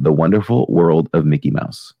 and The Wonderful World of Mickey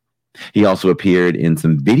Mouse. He also appeared in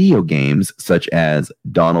some video games, such as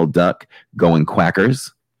Donald Duck Going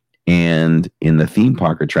Quackers, and in the theme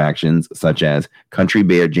park attractions, such as Country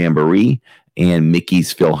Bear Jamboree and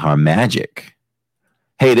Mickey's PhilharMagic.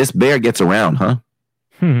 Hey, this bear gets around, huh?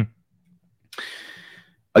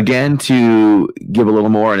 Again, to give a little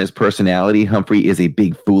more on his personality, Humphrey is a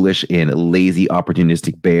big, foolish, and lazy,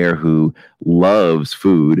 opportunistic bear who loves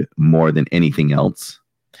food more than anything else.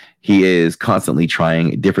 He is constantly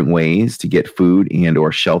trying different ways to get food and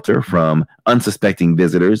or shelter from unsuspecting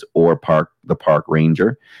visitors or the park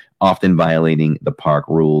ranger, often violating the park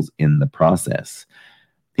rules in the process.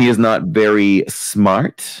 He is not very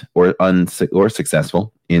smart or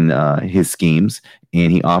successful in his schemes,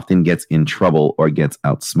 and he often gets in trouble or gets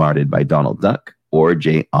outsmarted by Donald Duck or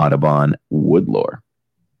J. Audubon Woodlore.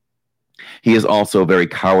 He is also very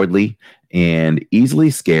cowardly and easily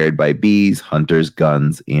scared by bees, hunters,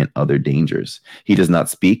 guns, and other dangers. He does not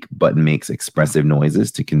speak, but makes expressive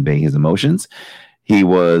noises to convey his emotions. He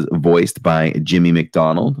was voiced by Jimmy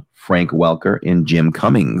McDonald, Frank Welker, and Jim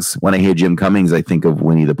Cummings. When I hear Jim Cummings, I think of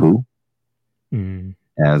Winnie the Pooh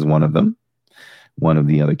as one of them, one of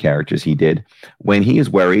the other characters he did. When he is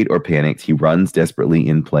worried or panicked, he runs desperately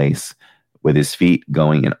in place with his feet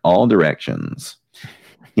going in all directions.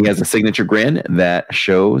 He has a signature grin that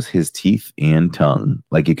shows his teeth and tongue,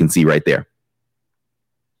 like you can see right there.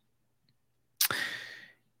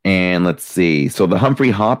 And let's see. So the Humphrey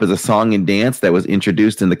Hop is a song and dance that was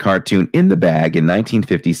introduced in the cartoon In the Bag in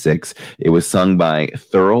 1956. It was sung by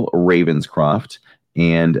Thurl Ravenscroft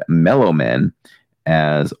and Mellow Men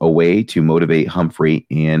as a way to motivate Humphrey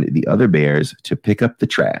and the other bears to pick up the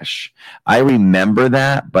trash. I remember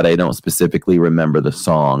that, but I don't specifically remember the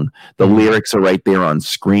song. The lyrics are right there on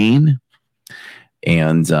screen.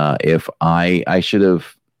 And if I should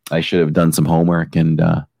have done some homework and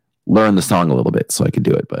learn the song a little bit so I could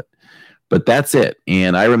do it, but that's it.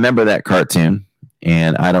 And I remember that cartoon,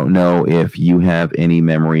 and I don't know if you have any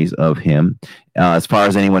memories of him. As far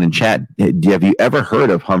as anyone in chat, have you ever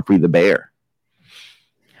heard of Humphrey the Bear?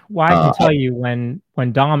 Well, I can tell you when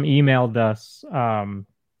Dom emailed us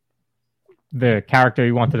the character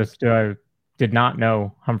he wanted us to do, I did not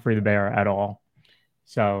know Humphrey the Bear at all.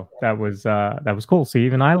 So that was cool. See,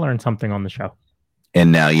 even I learned something on the show.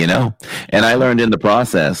 And now you know. And I learned in the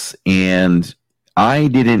process, and I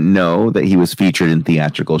didn't know that he was featured in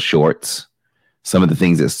theatrical shorts. Some of the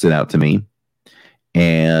things that stood out to me.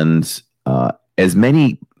 And I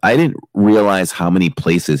didn't realize how many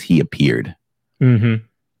places he appeared. Mm-hmm.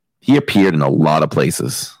 He appeared in a lot of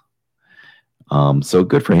places. So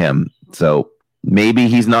good for him. So maybe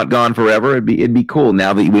he's not gone forever. It'd be cool.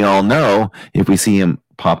 Now that we all know, if we see him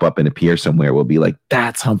pop up and appear somewhere, we'll be like,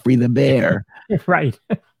 that's Humphrey the Bear. Right.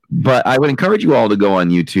 But I would encourage you all to go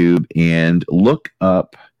on YouTube and look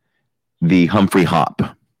up the Humphrey Hop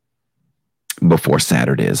before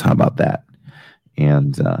Saturdays. How about that?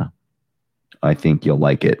 And I think you'll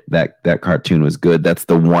like it. That cartoon was good. That's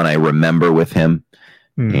the one I remember with him.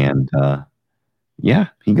 And yeah,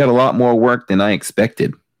 he got a lot more work than I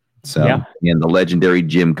expected. So, and the legendary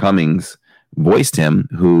Jim Cummings voiced him,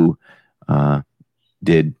 who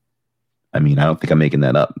did, I mean, I don't think I'm making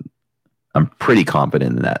that up. I'm pretty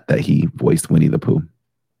confident in that he voiced Winnie the Pooh.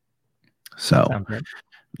 So,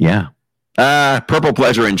 yeah. Purple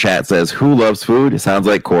Pleasure in chat says, who loves food? It sounds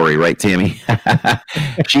like Corey, right, Tammy?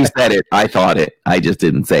 She said it. I thought it. I just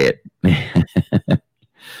didn't say it.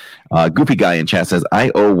 Goofy Guy in chat says,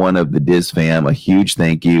 I owe one of the Diz fam a huge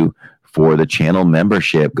thank you for the channel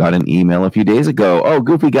membership. Got an email a few days ago. Oh,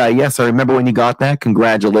 Goofy Guy, yes, I remember when you got that.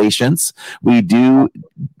 Congratulations. We do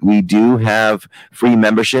have free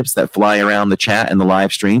memberships that fly around the chat and the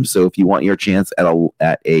live stream. So if you want your chance at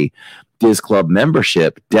a Diz Club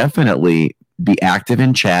membership, definitely be active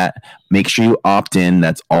in chat. Make sure you opt in.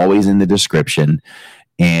 That's always in the description.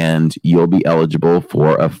 And you'll be eligible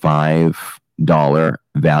for a $5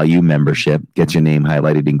 value membership. Get your name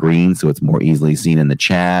highlighted in green so it's more easily seen in the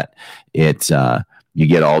chat. You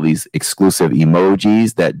get all these exclusive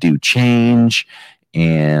emojis that do change,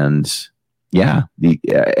 and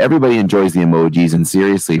everybody enjoys the emojis. And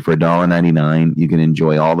seriously, for $1.99, you can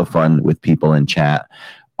enjoy all the fun with people in chat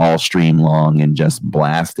all stream long and just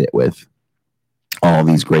blast it with all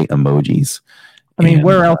these great emojis. I mean,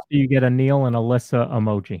 where else do you get a Neil and Alyssa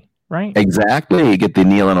emoji? Right. Exactly. You get the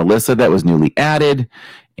Neil and Alyssa that was newly added,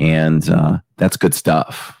 and that's good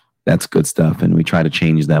stuff. That's good stuff, and we try to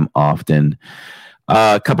change them often.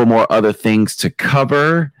 A couple more other things to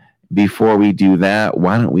cover before we do that.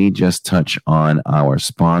 Why don't we just touch on our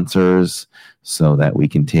sponsors so that we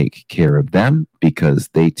can take care of them, because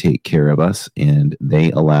they take care of us and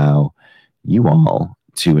they allow you all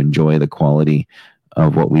to enjoy the quality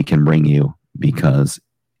of what we can bring you, because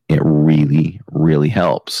it really, really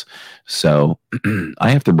helps. So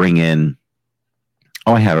I have to bring in,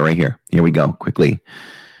 I have it right here. Here we go, quickly.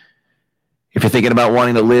 If you're thinking about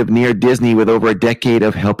wanting to live near Disney with over a decade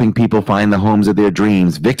of helping people find the homes of their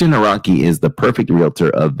dreams, Victor Naraki is the perfect realtor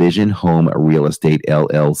of Vision Home Real Estate,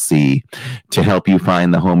 LLC. To help you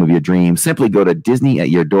find the home of your dreams, simply go to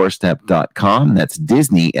DisneyAtYourDoorstep.com. That's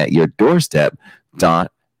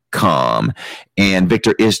DisneyAtYourDoorstep.com. And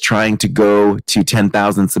Victor is trying to go to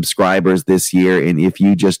 10,000 subscribers this year. And if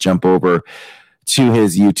you just jump over to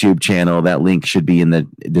his YouTube channel. That link should be in the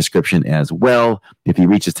description as well. If he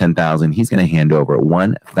reaches 10,000, he's going to hand over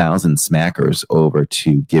 1,000 smackers over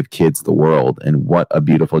to Give Kids the World. And what a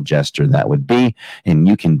beautiful gesture that would be. And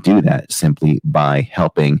you can do that simply by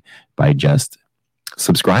helping, by just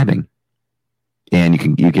subscribing.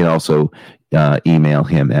 And you can also email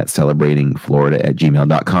him at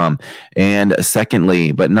celebratingflorida@gmail.com. And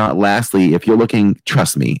secondly, but not lastly, if you're looking,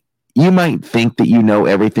 trust me, you might think that you know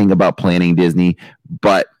everything about planning Disney,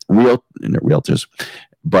 but realtors,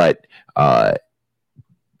 but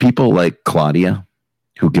people like Claudia,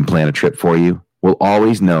 who can plan a trip for you, will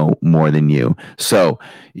always know more than you. So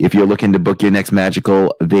if you're looking to book your next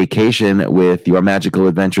magical vacation with Your Magical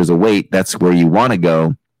Adventures Await, that's where you want to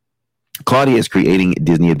go. Claudia is creating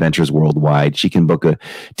Disney Adventures worldwide. She can book a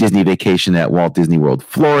Disney vacation at Walt Disney World,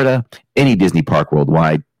 Florida, any Disney park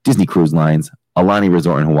worldwide, Disney Cruise Lines, Alani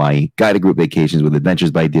Resort in Hawaii, guided group vacations with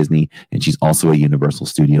Adventures by Disney, and she's also a Universal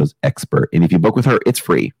Studios expert. And if you book with her, it's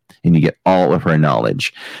free, and you get all of her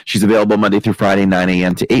knowledge. She's available Monday through Friday, 9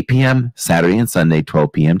 a.m. to 8 p.m., Saturday and Sunday,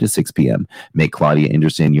 12 p.m. to 6 p.m. Make Claudia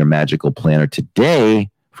Anderson your magical planner today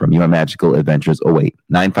from Your Magical Adventures Await.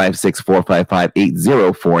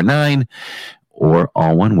 956-455-8049, or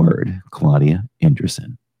all one word, Claudia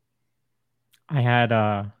Anderson. I had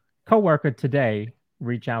a coworker today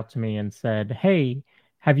reach out to me and said, "Hey,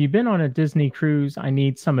 have you been on a Disney cruise? I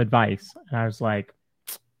need some advice." And I was like,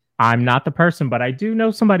 "I'm not the person, but I do know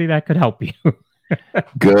somebody that could help you."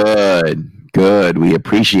 Good. We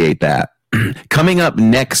appreciate that. Coming up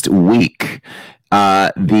next week,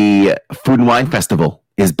 the Food and Wine Festival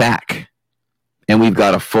is back. And we've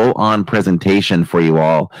got a full-on presentation for you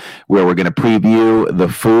all where we're going to preview the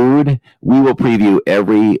food. We will preview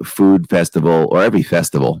every food festival or every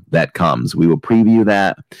festival that comes. We will preview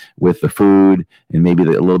that with the food and maybe a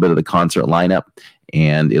little bit of the concert lineup.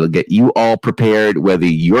 And it'll get you all prepared, whether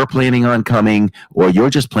you're planning on coming or you're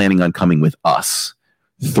just planning on coming with us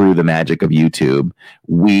through the magic of YouTube.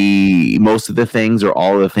 Most of the things or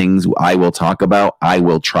all of the things I will talk about, I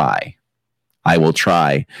will try.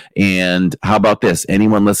 And how about this?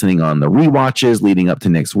 Anyone listening on the rewatches leading up to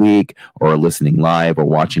next week or listening live or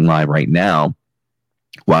watching live right now,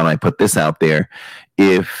 why don't I put this out there?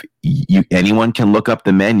 If anyone can look up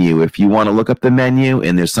the menu, if you want to look up the menu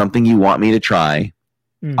and there's something you want me to try,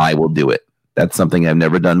 I will do it. That's something I've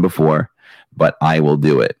never done before, but I will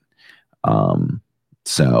do it.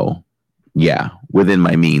 So yeah, within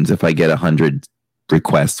my means, if I get 100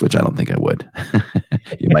 requests, which I don't think I would,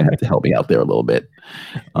 you might have to help me out there a little bit.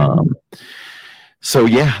 So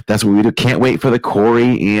yeah, that's what we do. Can't wait for the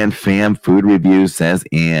Corey and Fam food reviews, says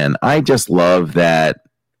Ann. I just love that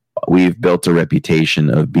we've built a reputation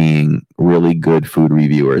of being really good food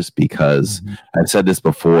reviewers because I've said this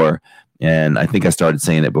before, and I think I started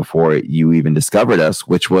saying it before you even discovered us,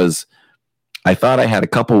 which was I thought I had a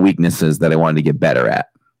couple weaknesses that I wanted to get better at.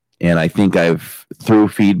 And I think through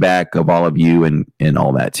feedback of all of you and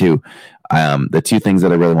all that too, the two things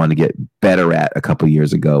that I really wanted to get better at a couple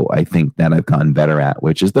years ago, I think that I've gotten better at,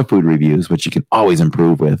 which is the food reviews, which you can always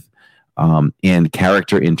improve with, and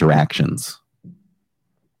character interactions.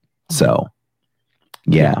 So,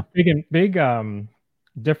 yeah. Big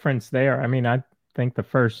difference there. I mean, I think the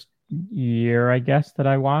first year, I guess, that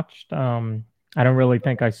I watched, I don't really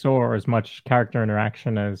think I saw as much character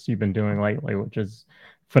interaction as you've been doing lately, which is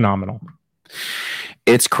phenomenal.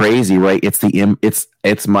 It's crazy, right?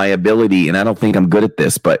 It's my ability, and I don't think I'm good at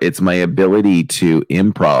this, but it's my ability to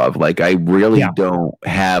improv. Like I really don't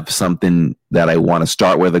have something that I want to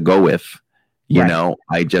start with or go with. You know,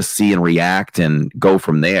 I just see and react and go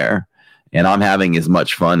from there. And I'm having as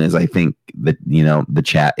much fun as I think that, the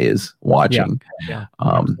chat is watching.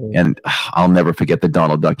 And I'll never forget the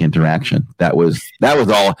Donald Duck interaction. That was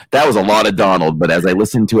a lot of Donald, but as I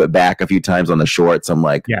listened to it back a few times on the shorts, I'm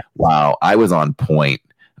like, wow, I was on point.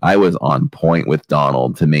 I was on point with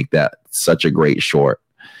Donald to make that such a great short.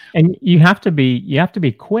 And you have to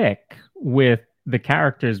be quick with the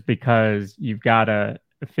characters because you've got to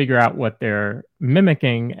figure out what they're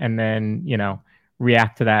mimicking and then,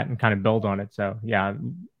 react to that and kind of build on it. So yeah,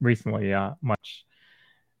 recently, a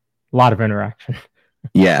lot of interaction.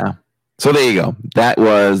 Yeah. So there you go. That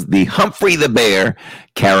was the Humphrey the Bear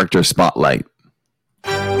character spotlight.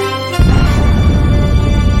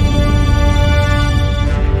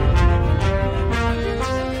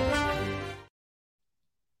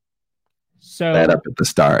 So that up at the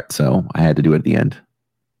start, so I had to do it at the end.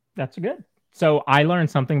 That's good. So I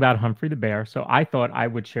learned something about Humphrey the Bear. So I thought I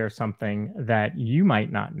would share something that you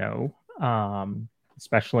might not know,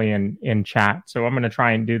 especially in chat. So I'm going to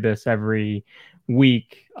try and do this every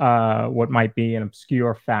week what might be an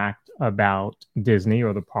obscure fact about Disney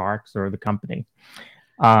or the parks or the company.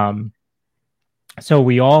 So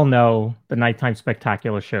we all know the nighttime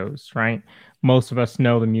spectacular shows, right? Most of us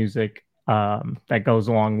know the music that goes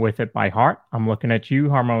along with it by heart. I'm looking at you,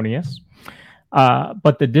 Harmonious.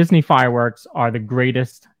 But the Disney fireworks are the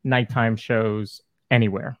greatest nighttime shows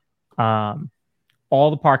anywhere. All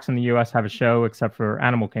the parks in the U.S. have a show except for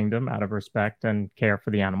Animal Kingdom, out of respect and care for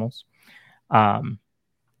the animals.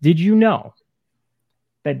 Did you know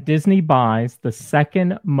that Disney buys the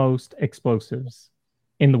second most explosives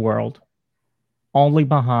in the world, only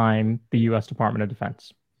behind the U.S. Department of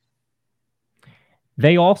Defense?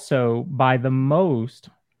 They also buy the most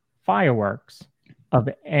fireworks of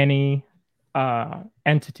any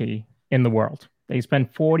entity in the world. They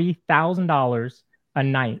spend $40,000 a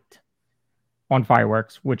night on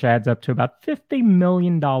fireworks, which adds up to about $50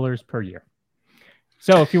 million per year.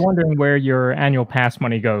 So if you're wondering where your annual pass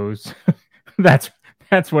money goes, that's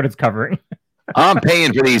what it's covering. I'm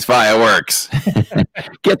paying for these fireworks.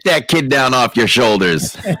 Get that kid down off your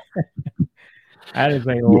shoulders. That is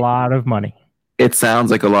a lot of money. It sounds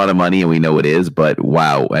like a lot of money, and we know it is, but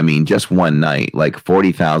wow. I mean, just one night, like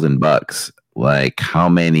 $40,000. Like how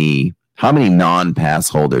many non-pass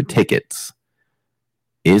holder tickets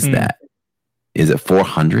is that? Is it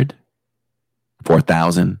 400?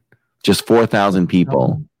 4,000? Just 4,000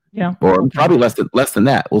 people. Yeah. Or probably less than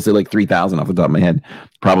that. We'll say like 3,000 off the top of my head.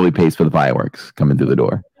 Probably pays for the fireworks coming through the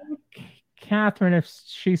door. Catherine, if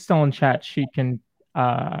she's still in chat, she can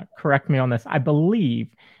correct me on this. I believe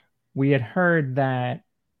we had heard that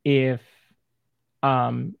if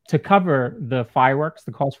to cover the fireworks,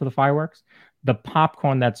 the cost for the fireworks, the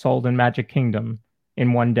popcorn that's sold in Magic Kingdom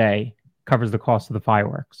in one day covers the cost of the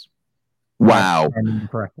fireworks. Wow.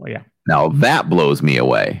 Correctly, yeah. Now that blows me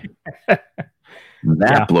away.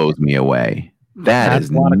 That blows me away. That's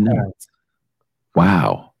a lot of nuts.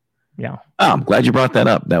 Wow. Yeah. Oh, I'm glad you brought that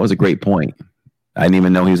up. That was a great point. I didn't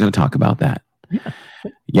even know he was going to talk about that.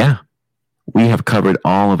 Yeah. We have covered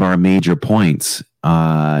all of our major points.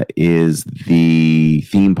 Is the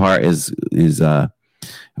theme part is are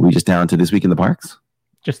we just down to this week in the parks?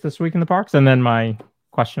 Just this week in the parks, and then my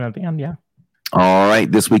question at the end. Yeah. All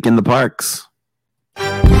right, this week in the parks.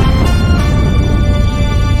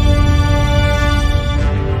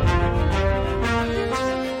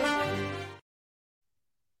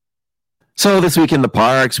 So this week in the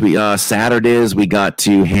parks, we Saturdays we got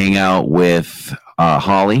to hang out with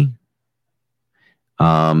Holly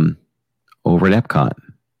over at Epcot,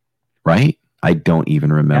 right? I don't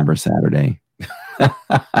even remember Saturday.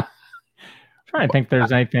 Trying to think if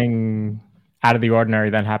there's anything out of the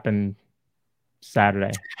ordinary that happened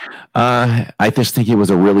Saturday. I just think it was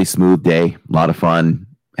a really smooth day. A lot of fun.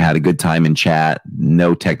 Had a good time in chat.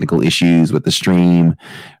 No technical issues with the stream.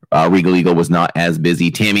 Regal Eagle was not as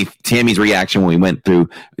busy. Tammy's reaction when we went through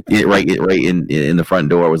it right in the front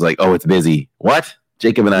door was like, "Oh, it's busy." What?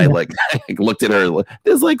 Jacob and I looked at her.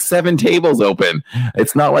 There's like 7 tables open.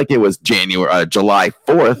 It's not like it was July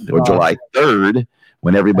 4th or July 3rd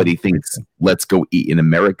when everybody thinks let's go eat in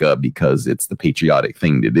America because it's the patriotic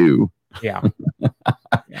thing to do. Yeah.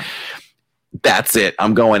 That's it.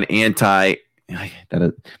 I'm going I'm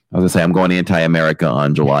going anti-America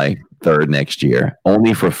on July 3rd next year,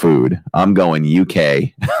 only for food. I'm going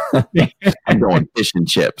UK. I'm going fish and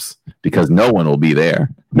chips because no one will be there.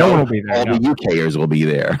 No one will be there. All the UKers will be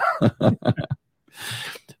there.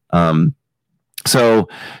 So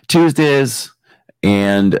Tuesdays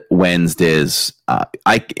and Wednesdays,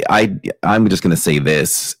 I'm just going to say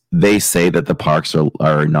this. They say that the parks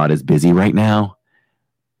are not as busy right now,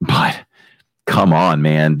 but come on,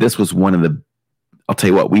 man. This was one of the, I'll tell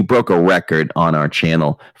you what, we broke a record on our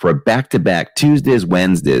channel for a back-to-back Tuesdays,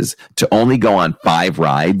 Wednesdays to only go on 5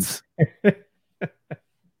 rides.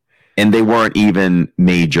 And they weren't even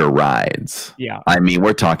major rides. Yeah. I mean,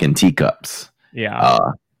 we're talking teacups. Yeah.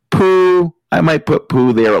 Pooh, I might put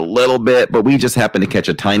Pooh there a little bit, but we just happened to catch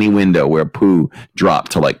a tiny window where Pooh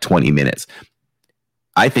dropped to like 20 minutes.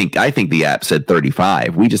 I think the app said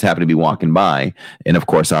 35. We just happened to be walking by. And of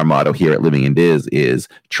course, our motto here at Living in Diz is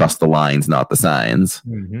trust the lines, not the signs.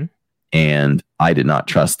 Mm-hmm. And I did not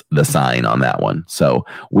trust the sign on that one. So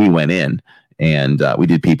we went in and we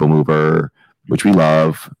did People Mover, which we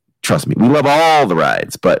love. Trust me, we love all the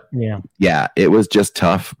rides. But yeah, it was just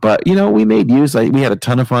tough. But, we made use. We had a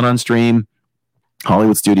ton of fun on stream.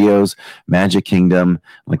 Hollywood Studios, Magic Kingdom.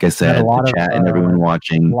 Like I said, the chat and everyone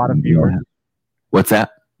watching. A lot of viewers. What's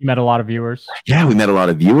that? You met a lot of viewers. Yeah, we met a lot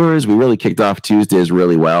of viewers. We really kicked off Tuesdays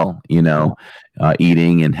really well,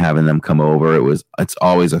 eating and having them come over. It's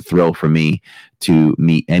always a thrill for me to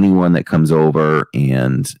meet anyone that comes over.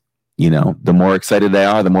 And, the more excited they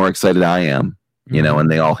are, the more excited I am, and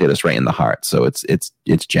they all hit us right in the heart. So it's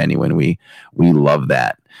genuine. We love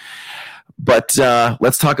that. But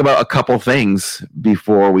let's talk about a couple things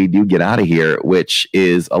before we do get out of here, which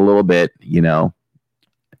is a little bit,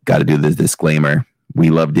 got to do this disclaimer. We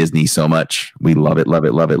love Disney so much. We love it, love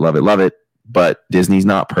it, love it, love it, love it. But Disney's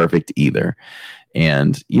not perfect either.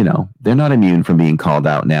 And, they're not immune from being called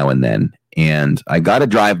out now and then. And I got to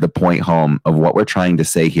drive the point home of what we're trying to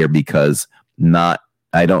say here, because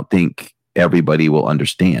I don't think everybody will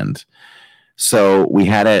understand. So we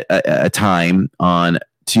had a time on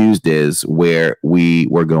Tuesdays where we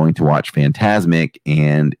were going to watch Fantasmic,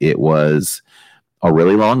 and it was a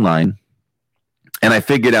really long line. And I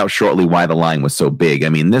figured out shortly why the line was so big. I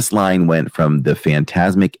mean, this line went from the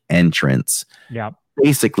Fantasmic entrance,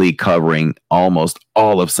 basically covering almost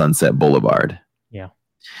all of Sunset Boulevard. Yeah.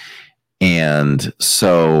 And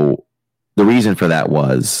so the reason for that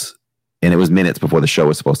was, and it was minutes before the show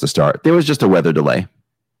was supposed to start, there was just a weather delay.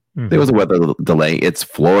 Mm-hmm. There was a weather delay. It's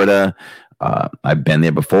Florida. I've been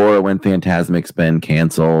there before when Fantasmic's been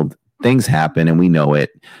canceled. Things happen and we know it.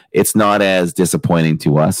 It's not as disappointing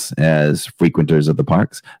to us as frequenters of the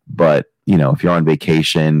parks, but if you're on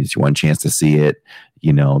vacation, it's your one chance to see it,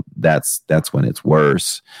 that's when it's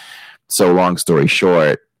worse. So long story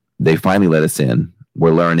short, they finally let us in.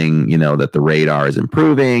 We're learning, that the radar is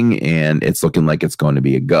improving and it's looking like it's going to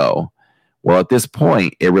be a go. Well, at this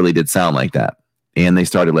point, it really did sound like that. And they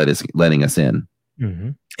started letting us in. Mm-hmm.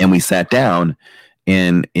 And we sat down.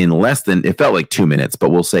 In less than, it felt like 2 minutes,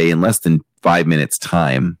 but we'll say in less than 5 minutes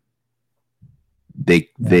time, the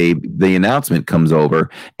announcement comes over,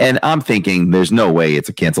 and I'm thinking there's no way it's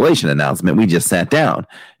a cancellation announcement. We just sat down.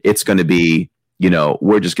 It's going to be,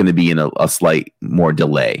 we're just going to be in a slight more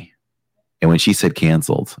delay. And when she said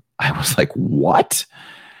canceled, I was like, what?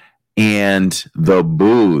 And the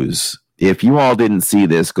boos, if you all didn't see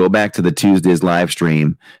this, go back to the Tuesdays live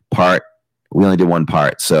stream part. We only did one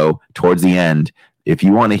part. So towards the end, if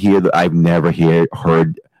you want to hear I've never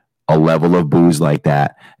heard a level of boos like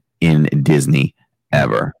that in Disney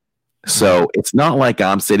ever. So it's not like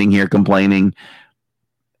I'm sitting here complaining.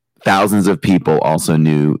 Thousands of people also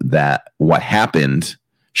knew that what happened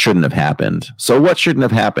shouldn't have happened. So what shouldn't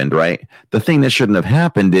have happened, right? The thing that shouldn't have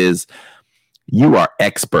happened is you are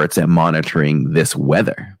experts at monitoring this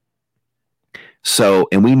weather. So,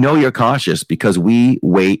 and we know you're cautious because we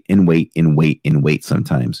wait and wait and wait and wait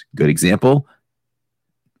sometimes. Good example.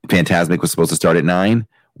 Fantasmic was supposed to start at 9.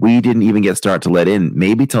 We didn't even get start to let in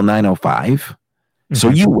maybe till 9:05. Mm-hmm. So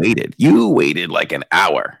you waited like an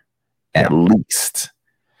hour at least.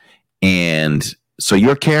 And so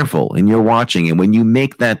you're careful and you're watching. And when you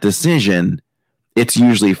make that decision, it's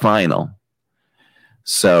usually final.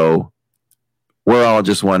 So we're all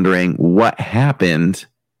just wondering what happened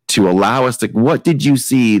to allow us to, what did you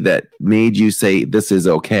see that made you say this is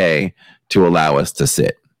okay to allow us to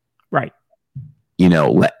sit? Right.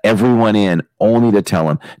 Let everyone in only to tell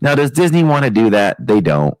them. Now, does Disney want to do that? They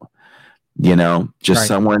don't.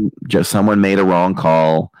 Someone made a wrong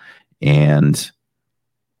call, and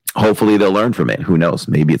hopefully they'll learn from it. Who knows?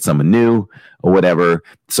 Maybe it's someone new or whatever.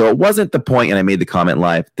 So it wasn't the point, and I made the comment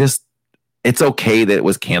live. It's okay that it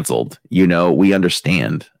was canceled. We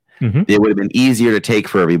understand. Mm-hmm. It would have been easier to take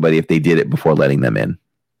for everybody if they did it before letting them in.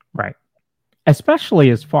 Right.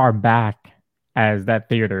 Especially as far back as that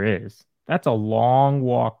theater is. That's a long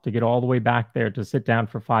walk to get all the way back there to sit down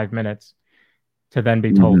for 5 minutes to then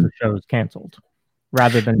be told the show is canceled,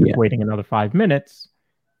 rather than just waiting another 5 minutes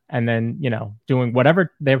and then, doing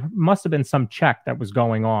whatever. There must have been some check that was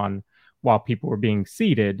going on while people were being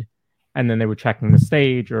seated, and then they were checking the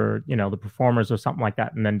stage or, the performers or something like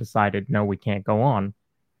that, and then decided, no, we can't go on.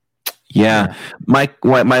 Yeah. My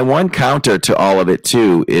one counter to all of it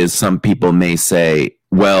too is some people may say,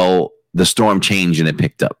 well, the storm changed and it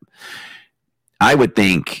picked up. I would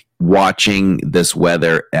think watching this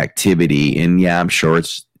weather activity, and I'm sure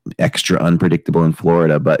it's extra unpredictable in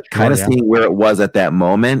Florida, but kind of seeing where it was at that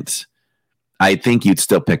moment, I think you'd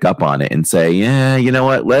still pick up on it and say, yeah, you know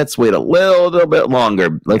what? Let's wait a little bit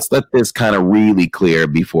longer. Let's let this kind of really clear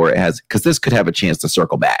before it has, because this could have a chance to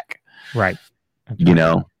circle back. Right.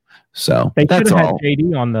 So they should have had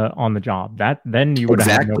JD on the job. Then you would have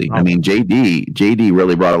had no problem. I mean, JD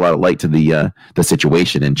really brought a lot of light to the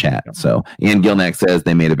situation in chat. Yep. So Ian Gilnack says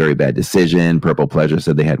they made a very bad decision. Purple Pleasure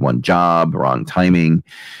said they had one job, wrong timing.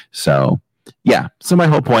 So yeah. So my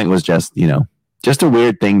whole point was just a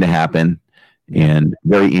weird thing to happen. and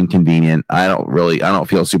very inconvenient. I don't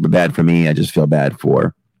feel super bad for me. I just feel bad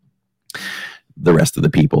for the rest of the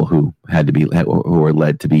people who were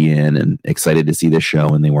led to be in and excited to see the show,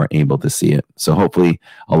 and they weren't able to see it. So hopefully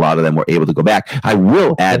a lot of them were able to go back. I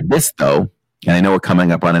will add this though, and I know we're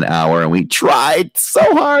coming up on an hour, and we tried so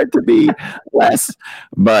hard to be less,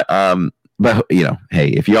 but hey,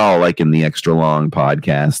 if y'all liking the extra long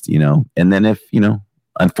podcast, and then if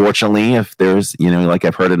unfortunately, if there's like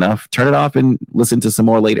I've heard enough, turn it off and listen to some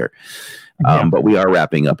more later. But we are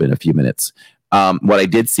wrapping up in a few minutes. What I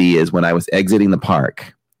did see is when I was exiting the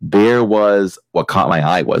park, what caught my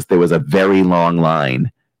eye was there was a very long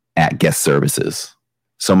line at guest services.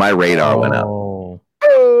 So my radar went up.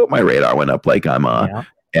 Oh, my radar went up like I'm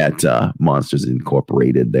at Monsters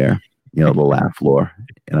Incorporated there, the laugh floor,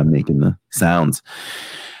 and I'm making the sounds.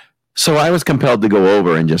 So I was compelled to go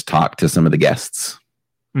over and just talk to some of the guests.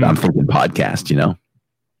 I'm thinking podcast,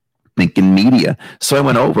 thinking media. So I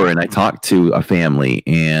went over and I talked to a family,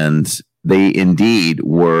 and they indeed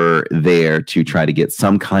were there to try to get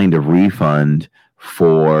some kind of refund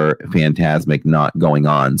for Fantasmic not going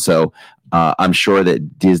on. So I'm sure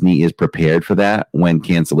that Disney is prepared for that when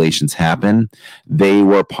cancellations happen. They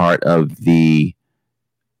were part of the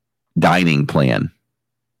dining plan.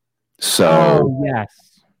 So, yes.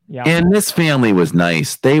 Yeah. And this family was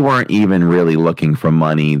nice. They weren't even really looking for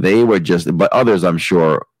money. They were but others I'm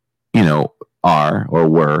sure, are or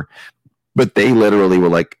were. But they literally were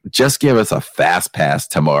like, just give us a fast pass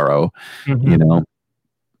tomorrow,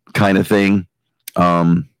 kind of thing.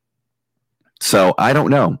 So I don't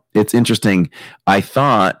know. It's interesting. I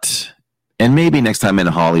thought, and maybe next time in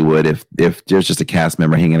Hollywood, if there's just a cast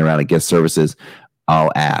member hanging around at guest services,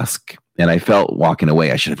 I'll ask. And I felt walking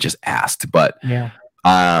away, I should have just asked. But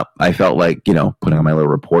I felt like, putting on my little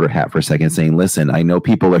reporter hat for a second, saying, listen, I know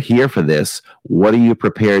people are here for this. What are you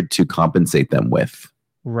prepared to compensate them with?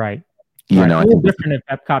 Right. I think different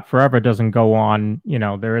if Epcot Forever doesn't go on.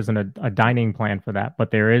 There isn't a dining plan for that, but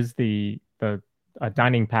there is a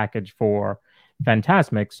dining package for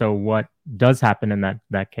Fantasmic. So what does happen in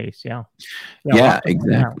that case? Yeah,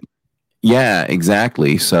 exactly. Yeah,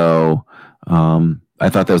 exactly. So I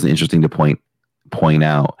thought that was interesting to point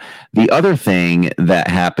out. The other thing that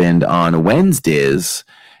happened on Wednesdays,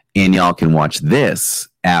 and y'all can watch this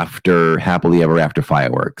after Happily Ever After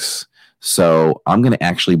fireworks. So I'm going to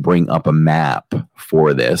actually bring up a map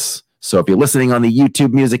for this. So if you're listening on the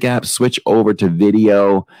YouTube Music app, switch over to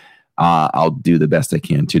video. I'll do the best I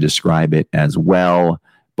can to describe it as well.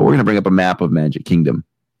 But we're going to bring up a map of Magic Kingdom.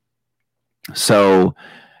 So,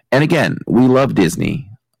 and again, we love Disney.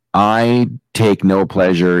 I take no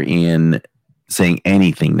pleasure in saying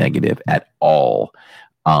anything negative at all.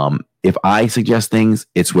 If I suggest things,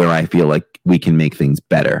 it's where I feel like we can make things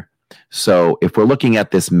better. So if we're looking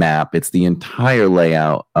at this map, it's the entire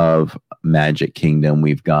layout of Magic Kingdom.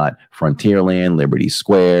 We've got Frontierland, Liberty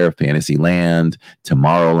Square, Fantasyland,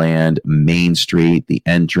 Tomorrowland, Main Street, the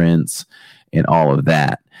entrance, and all of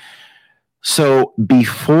that. So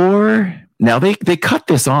now they cut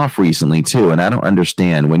this off recently too, and I don't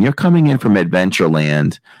understand. When you're coming in from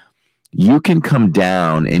Adventureland, you can come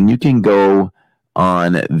down and you can go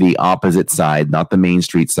on the opposite side, not the Main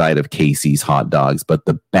Street side of Casey's Hot Dogs, but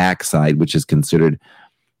the back side, which is considered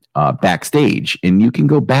backstage. And you can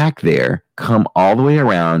go back there, come all the way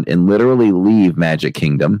around, and literally leave Magic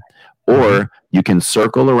Kingdom. Or you can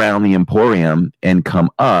circle around the Emporium and come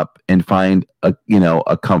up and find a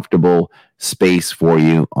comfortable space for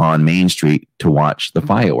you on Main Street to watch the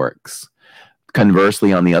fireworks.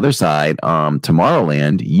 Conversely, on the other side,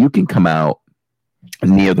 Tomorrowland, you can come out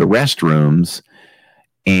near the restrooms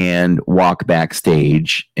and walk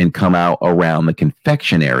backstage and come out around the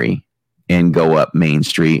confectionery and go up Main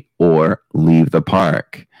Street or leave the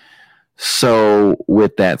park. So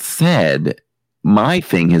with that said, my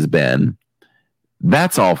thing has been,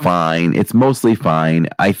 that's all fine. It's mostly fine.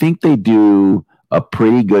 I think they do a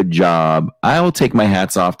pretty good job. I will take my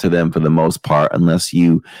hats off to them for the most part, unless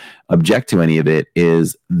you object to any of it,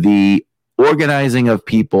 is the organizing of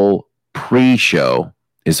people pre-show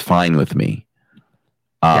is fine with me.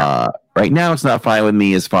 Right now, it's not fine with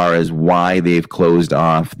me as far as why they've closed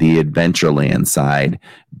off the Adventureland side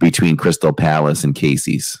between Crystal Palace and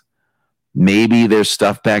Casey's. Maybe there's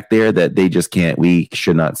stuff back there that we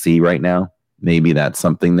should not see right now. Maybe that's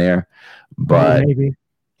something there. But,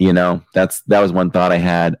 that was one thought I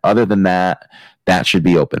had. Other than that, that should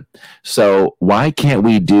be open. So why can't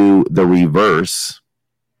we do the reverse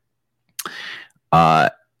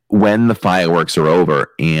when the fireworks are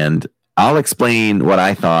over? And I'll explain what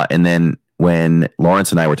I thought. And then when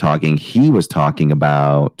Lawrence and I were talking, he was talking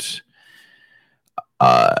about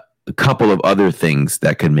a couple of other things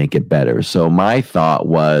that could make it better. So my thought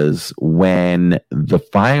was, when the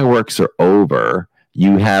fireworks are over,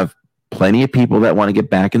 you have plenty of people that want to get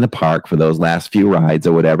back in the park for those last few rides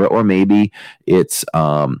or whatever, or maybe it's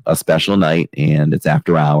a special night and it's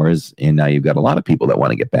after hours, and now you've got a lot of people that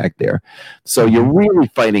want to get back there. So you're really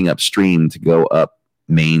fighting upstream to go up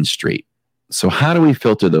Main Street. So how do we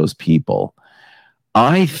filter those people?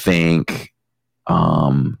 I think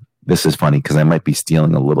this is funny because I might be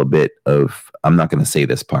stealing a little bit of, I'm not going to say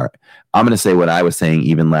this part. I'm going to say what I was saying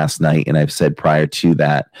even last night, and I've said prior to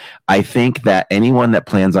that. I think that anyone that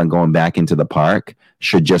plans on going back into the park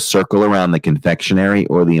should just circle around the confectionery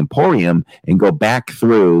or the Emporium and go back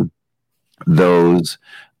through those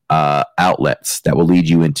outlets that will lead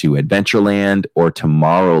you into Adventureland or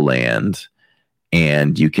Tomorrowland.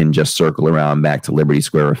 And you can just circle around back to Liberty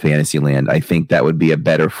Square or Fantasyland. I think that would be a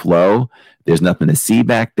better flow. There's nothing to see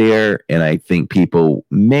back there. And I think people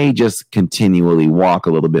may just continually walk a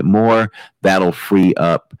little bit more. That'll free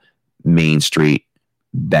up Main Street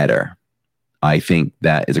better. I think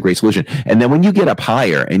that is a great solution. And then when you get up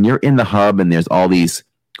higher and you're in the hub and there's all these,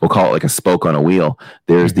 we'll call it like a spoke on a wheel,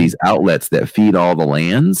 there's these outlets that feed all the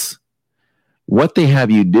lands. What they have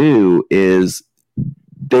you do is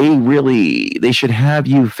they should have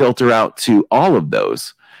you filter out to all of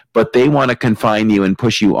those, but they want to confine you and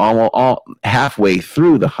push you all halfway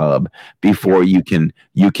through the hub before you can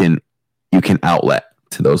outlet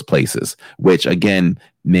to those places, which again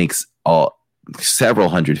makes several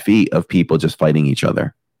hundred feet of people just fighting each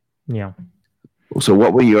other. Yeah. So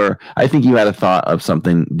what were I think you had a thought of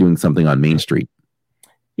doing something on Main Street.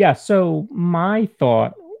 Yeah. So my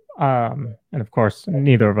thought, and of course,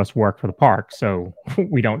 neither of us work for the park, so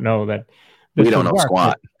we don't know that. We don't know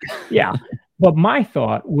squat. Yeah. But my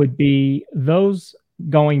thought would be those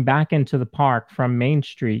going back into the park from Main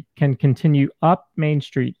Street can continue up Main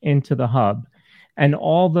Street into the hub, and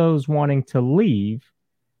all those wanting to leave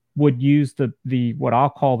would use the what I'll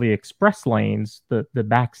call the express lanes, the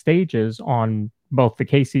back stages on both the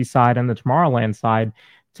KC side and the Tomorrowland side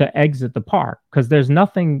to exit the park, because there's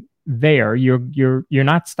nothing there. You're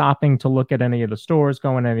not stopping to look at any of the stores,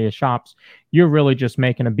 going to any of the shops. You're really just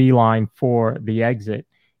making a beeline for the exit.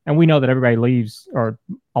 And we know that everybody leaves, or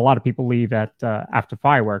a lot of people leave at after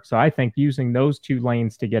fireworks. So I think using those two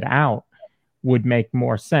lanes to get out would make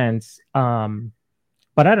more sense.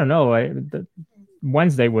 But I don't know.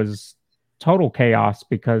 Wednesday was total chaos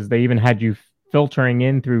because they even had you filtering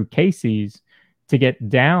in through Casey's to get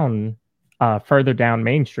down further down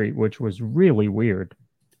Main Street, which was really weird.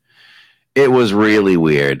 It was really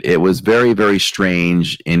weird. It was very, very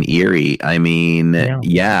strange and eerie. I mean,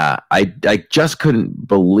 I just couldn't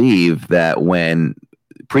believe that when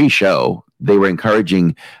pre-show, they were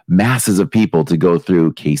encouraging masses of people to go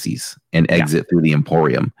through Casey's and exit through the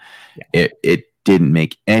Emporium. Yeah. It didn't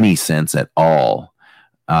make any sense at all.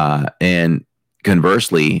 And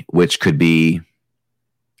conversely, which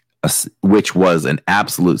was an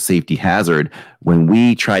absolute safety hazard when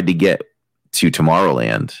we tried to get to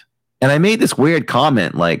Tomorrowland. And I made this weird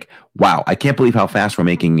comment like, wow, I can't believe how fast we're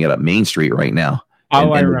making it up Main Street right now.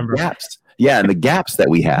 I remember. Gaps. Yeah, and the gaps that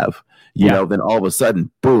we have, you know, then all of a sudden,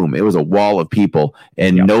 boom, it was a wall of people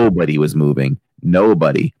and nobody was moving.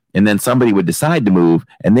 Nobody. And then somebody would decide to move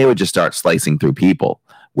and they would just start slicing through people,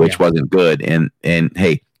 which wasn't good. And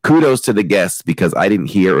hey, kudos to the guests, because I didn't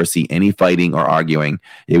hear or see any fighting or arguing.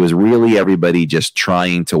 It was really everybody just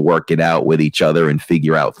trying to work it out with each other and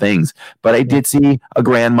figure out things. But I did see a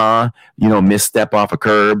grandma, misstep off a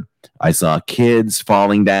curb. I saw kids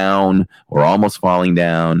falling down or almost falling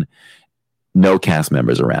down. No cast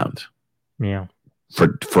members around. Yeah.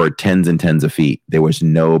 For tens and tens of feet, there was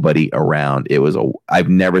nobody around. I've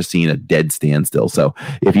never seen a dead standstill. So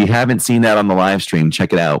if you haven't seen that on the live stream,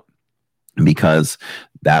 check it out, because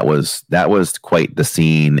that was quite the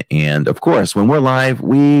scene. And of course, when we're live,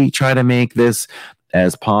 we try to make this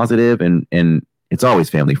as positive and it's always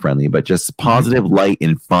family friendly, but just positive, light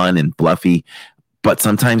and fun and fluffy. But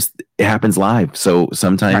sometimes it happens live. So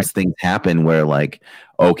sometimes things happen where like,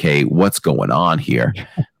 okay, what's going on here?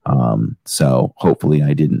 So hopefully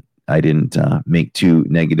I didn't make too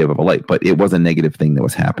negative of a light, but it was a negative thing that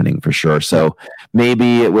was happening for sure. So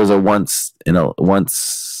maybe it was a once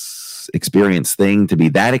experience thing to be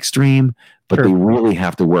that extreme, but they really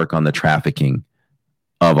have to work on the trafficking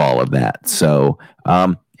of all of that. So,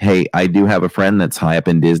 hey, I do have a friend that's high up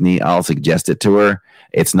in Disney. I'll suggest it to her.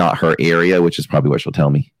 It's not her area, which is probably what she'll tell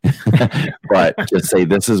me, but just say,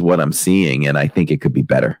 this is what I'm seeing. And I think it could be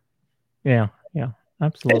better. Yeah. Yeah,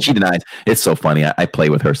 absolutely. And she denies. It's so funny. I play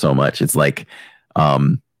with her so much. It's like,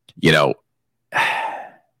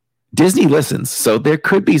 Disney listens, so there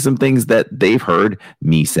could be some things that they've heard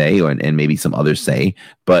me say, and maybe some others say,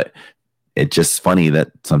 but it's just funny that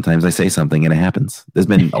sometimes I say something and it happens. There's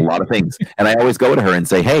been a lot of things, and I always go to her and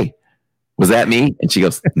say, "Hey, was that me?" And she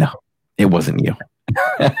goes, "No, it wasn't you."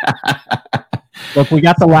 Look, we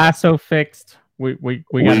got the lasso fixed. We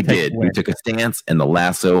did. We took a stance, and the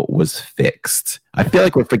lasso was fixed. I feel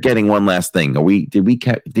like we're forgetting one last thing. Did we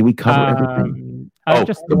cover everything?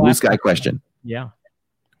 Just the blue sky question. Yeah.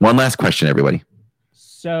 One last question, everybody.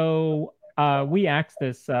 So we asked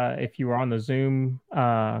this if you were on the Zoom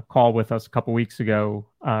call with us a couple weeks ago,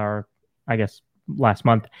 or I guess last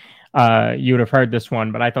month. You would have heard this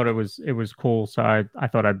one, but I thought it was cool, so I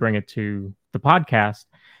thought I'd bring it to the podcast.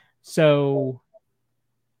 So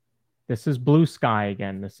this is blue sky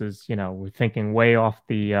again. This is, we're thinking way off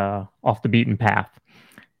the beaten path.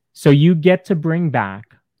 So you get to bring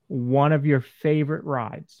back one of your favorite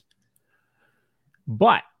rides,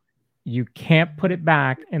 but you can't put it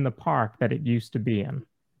back in the park that it used to be in.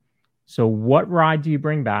 So what ride do you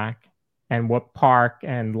bring back, and what park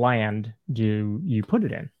and land do you put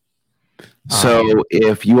it in? So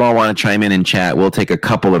if you all want to chime in and chat, we'll take a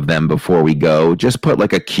couple of them before we go. Just put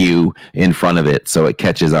like a cue in front of it so it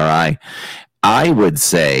catches our eye. I would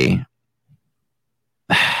say,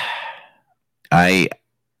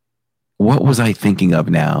 what was I thinking of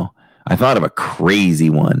now? I thought of a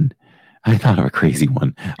crazy one. I'm just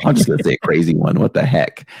going to say a crazy one. What the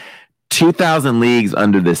heck? 2,000 Leagues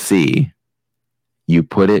Under the Sea. You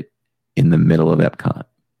put it in the middle of Epcot.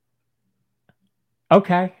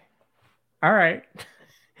 Okay. All right.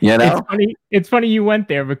 It's funny you went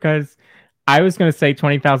there, because I was going to say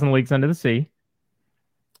 20,000 Leagues Under the Sea,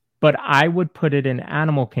 but I would put it in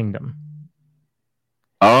Animal Kingdom.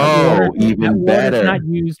 Oh, even better. It's not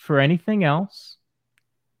used for anything else.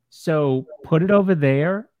 So put it over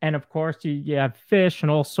there. And of course, you have fish and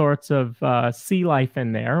all sorts of sea life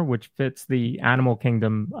in there, which fits the Animal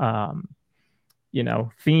Kingdom,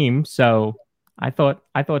 theme. So I thought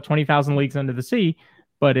 20,000 Leagues Under the Sea,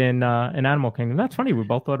 but in Animal Kingdom. That's funny. We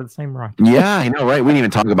both thought of the same ride. Yeah, I know, right? We didn't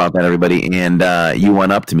even talk about that, everybody. And you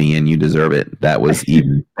went up to me, and you deserve it. That was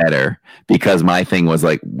even better, because my thing was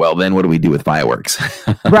like, well, then what do we do with fireworks?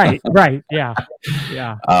 Right. Yeah.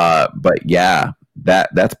 But yeah,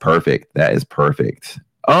 that's perfect. That is perfect.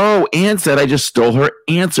 Oh, Ann said I just stole her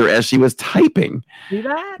answer as she was typing. See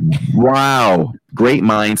that? Wow. Great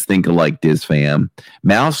minds think alike, Diz fam.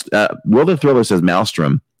 Will the Thriller says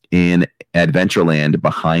Maelstrom in Adventureland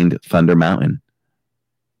behind Thunder Mountain.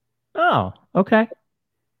 Oh, okay.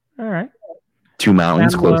 All right. Two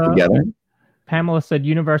mountains close together. Pamela said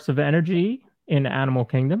Universe of Energy in Animal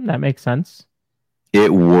Kingdom. That makes sense.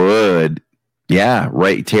 It would. Yeah,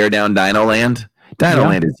 right. Tear down Dino Land. Dino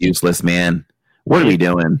Land is useless, man. What are we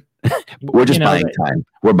doing? We're just buying time.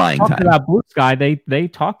 We're buying time. About Blue Sky, they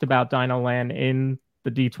talked about Dino Land in the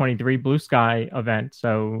D23 Blue Sky event,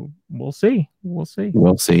 so we'll see. I think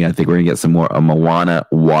we're gonna get a Moana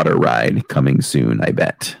water ride coming soon, I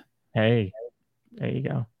bet. Hey, there you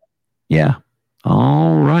go. Yeah.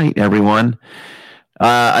 All right, everyone.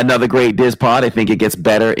 Another great Diz pod. I think it gets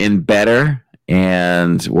better and better,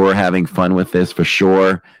 and we're having fun with this for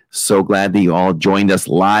sure. So glad that you all joined us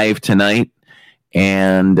live tonight.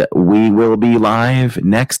 And we will be live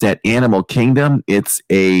next at Animal Kingdom. It's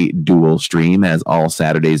a dual stream, as all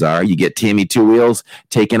Saturdays are. You get Tammy Two Wheels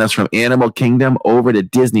taking us from Animal Kingdom over to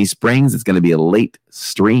Disney Springs. It's going to be a late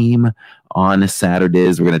stream on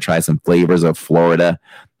Saturdays. We're going to try some flavors of Florida.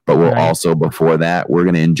 But we'll also, before that, we're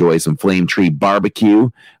going to enjoy some Flame Tree Barbecue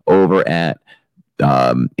over at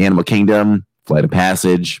Animal Kingdom, Flight of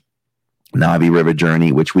Passage, Navi River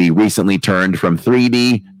Journey, which we recently turned from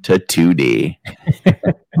 3D to 2D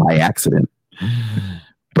by accident.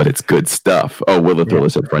 But it's good stuff. Oh, Will the Thriller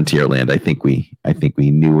said Frontierland. I think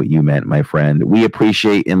we knew what you meant, my friend. We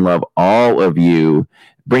appreciate and love all of you.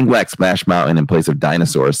 Bring back Splash Mountain in place of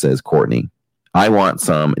dinosaurs, says Courtney. I want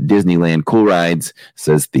some Disneyland cool rides,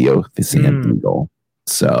 says Theo the Sand Eagle.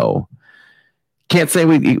 So can't say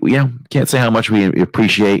how much we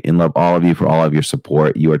appreciate and love all of you for all of your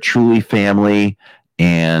support. You are truly family,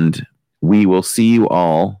 and we will see you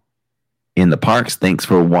all in the parks. Thanks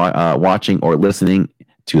for watching or listening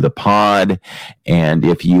to the pod. And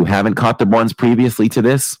if you haven't caught the ones previously to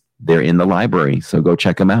this, they're in the library, so go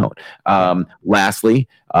check them out. Lastly,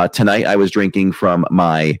 tonight I was drinking from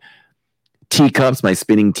my teacups, my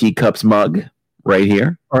spinning teacups mug right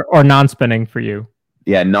here. Or non-spinning for you.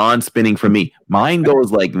 Yeah, non-spinning for me. Mine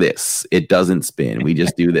goes like this. It doesn't spin. We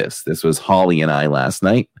just do this. This was Holly and I last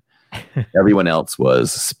night. Everyone else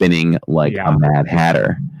was spinning like a Mad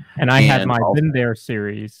Hatter. And I had my Been There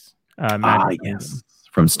series. Yes.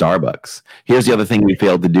 from Starbucks. Here's the other thing we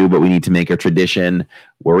failed to do, but we need to make a tradition.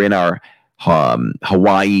 We're in our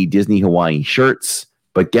Disney Hawaii shirts,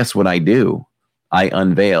 but guess what I do? I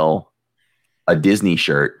unveil a Disney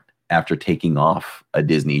shirt after taking off a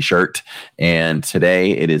Disney shirt. And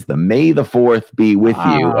today it is the May the 4th be with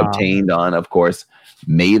you, obtained on, of course,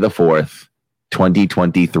 May the 4th,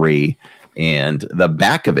 2023. And the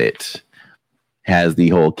back of it has the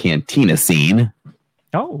whole cantina scene.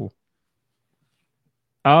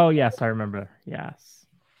 Oh, yes, I remember. Yes.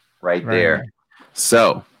 Right there.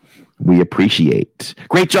 So we appreciate.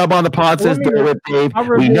 Great job on the pod, says Dave.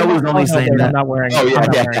 We know he's only saying that. I'm not wearing.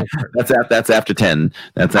 That's after 10.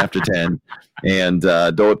 That's after 10. And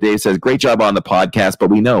Dole Whip Dave says, great job on the podcast, but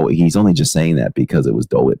we know he's only just saying that because it was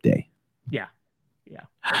Dole Whip Day. Yeah.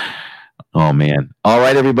 Oh, man. All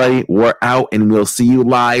right, everybody. We're out, and we'll see you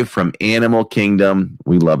live from Animal Kingdom.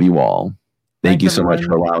 We love you all. Thank you so much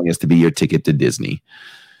for allowing us to be your ticket to Disney.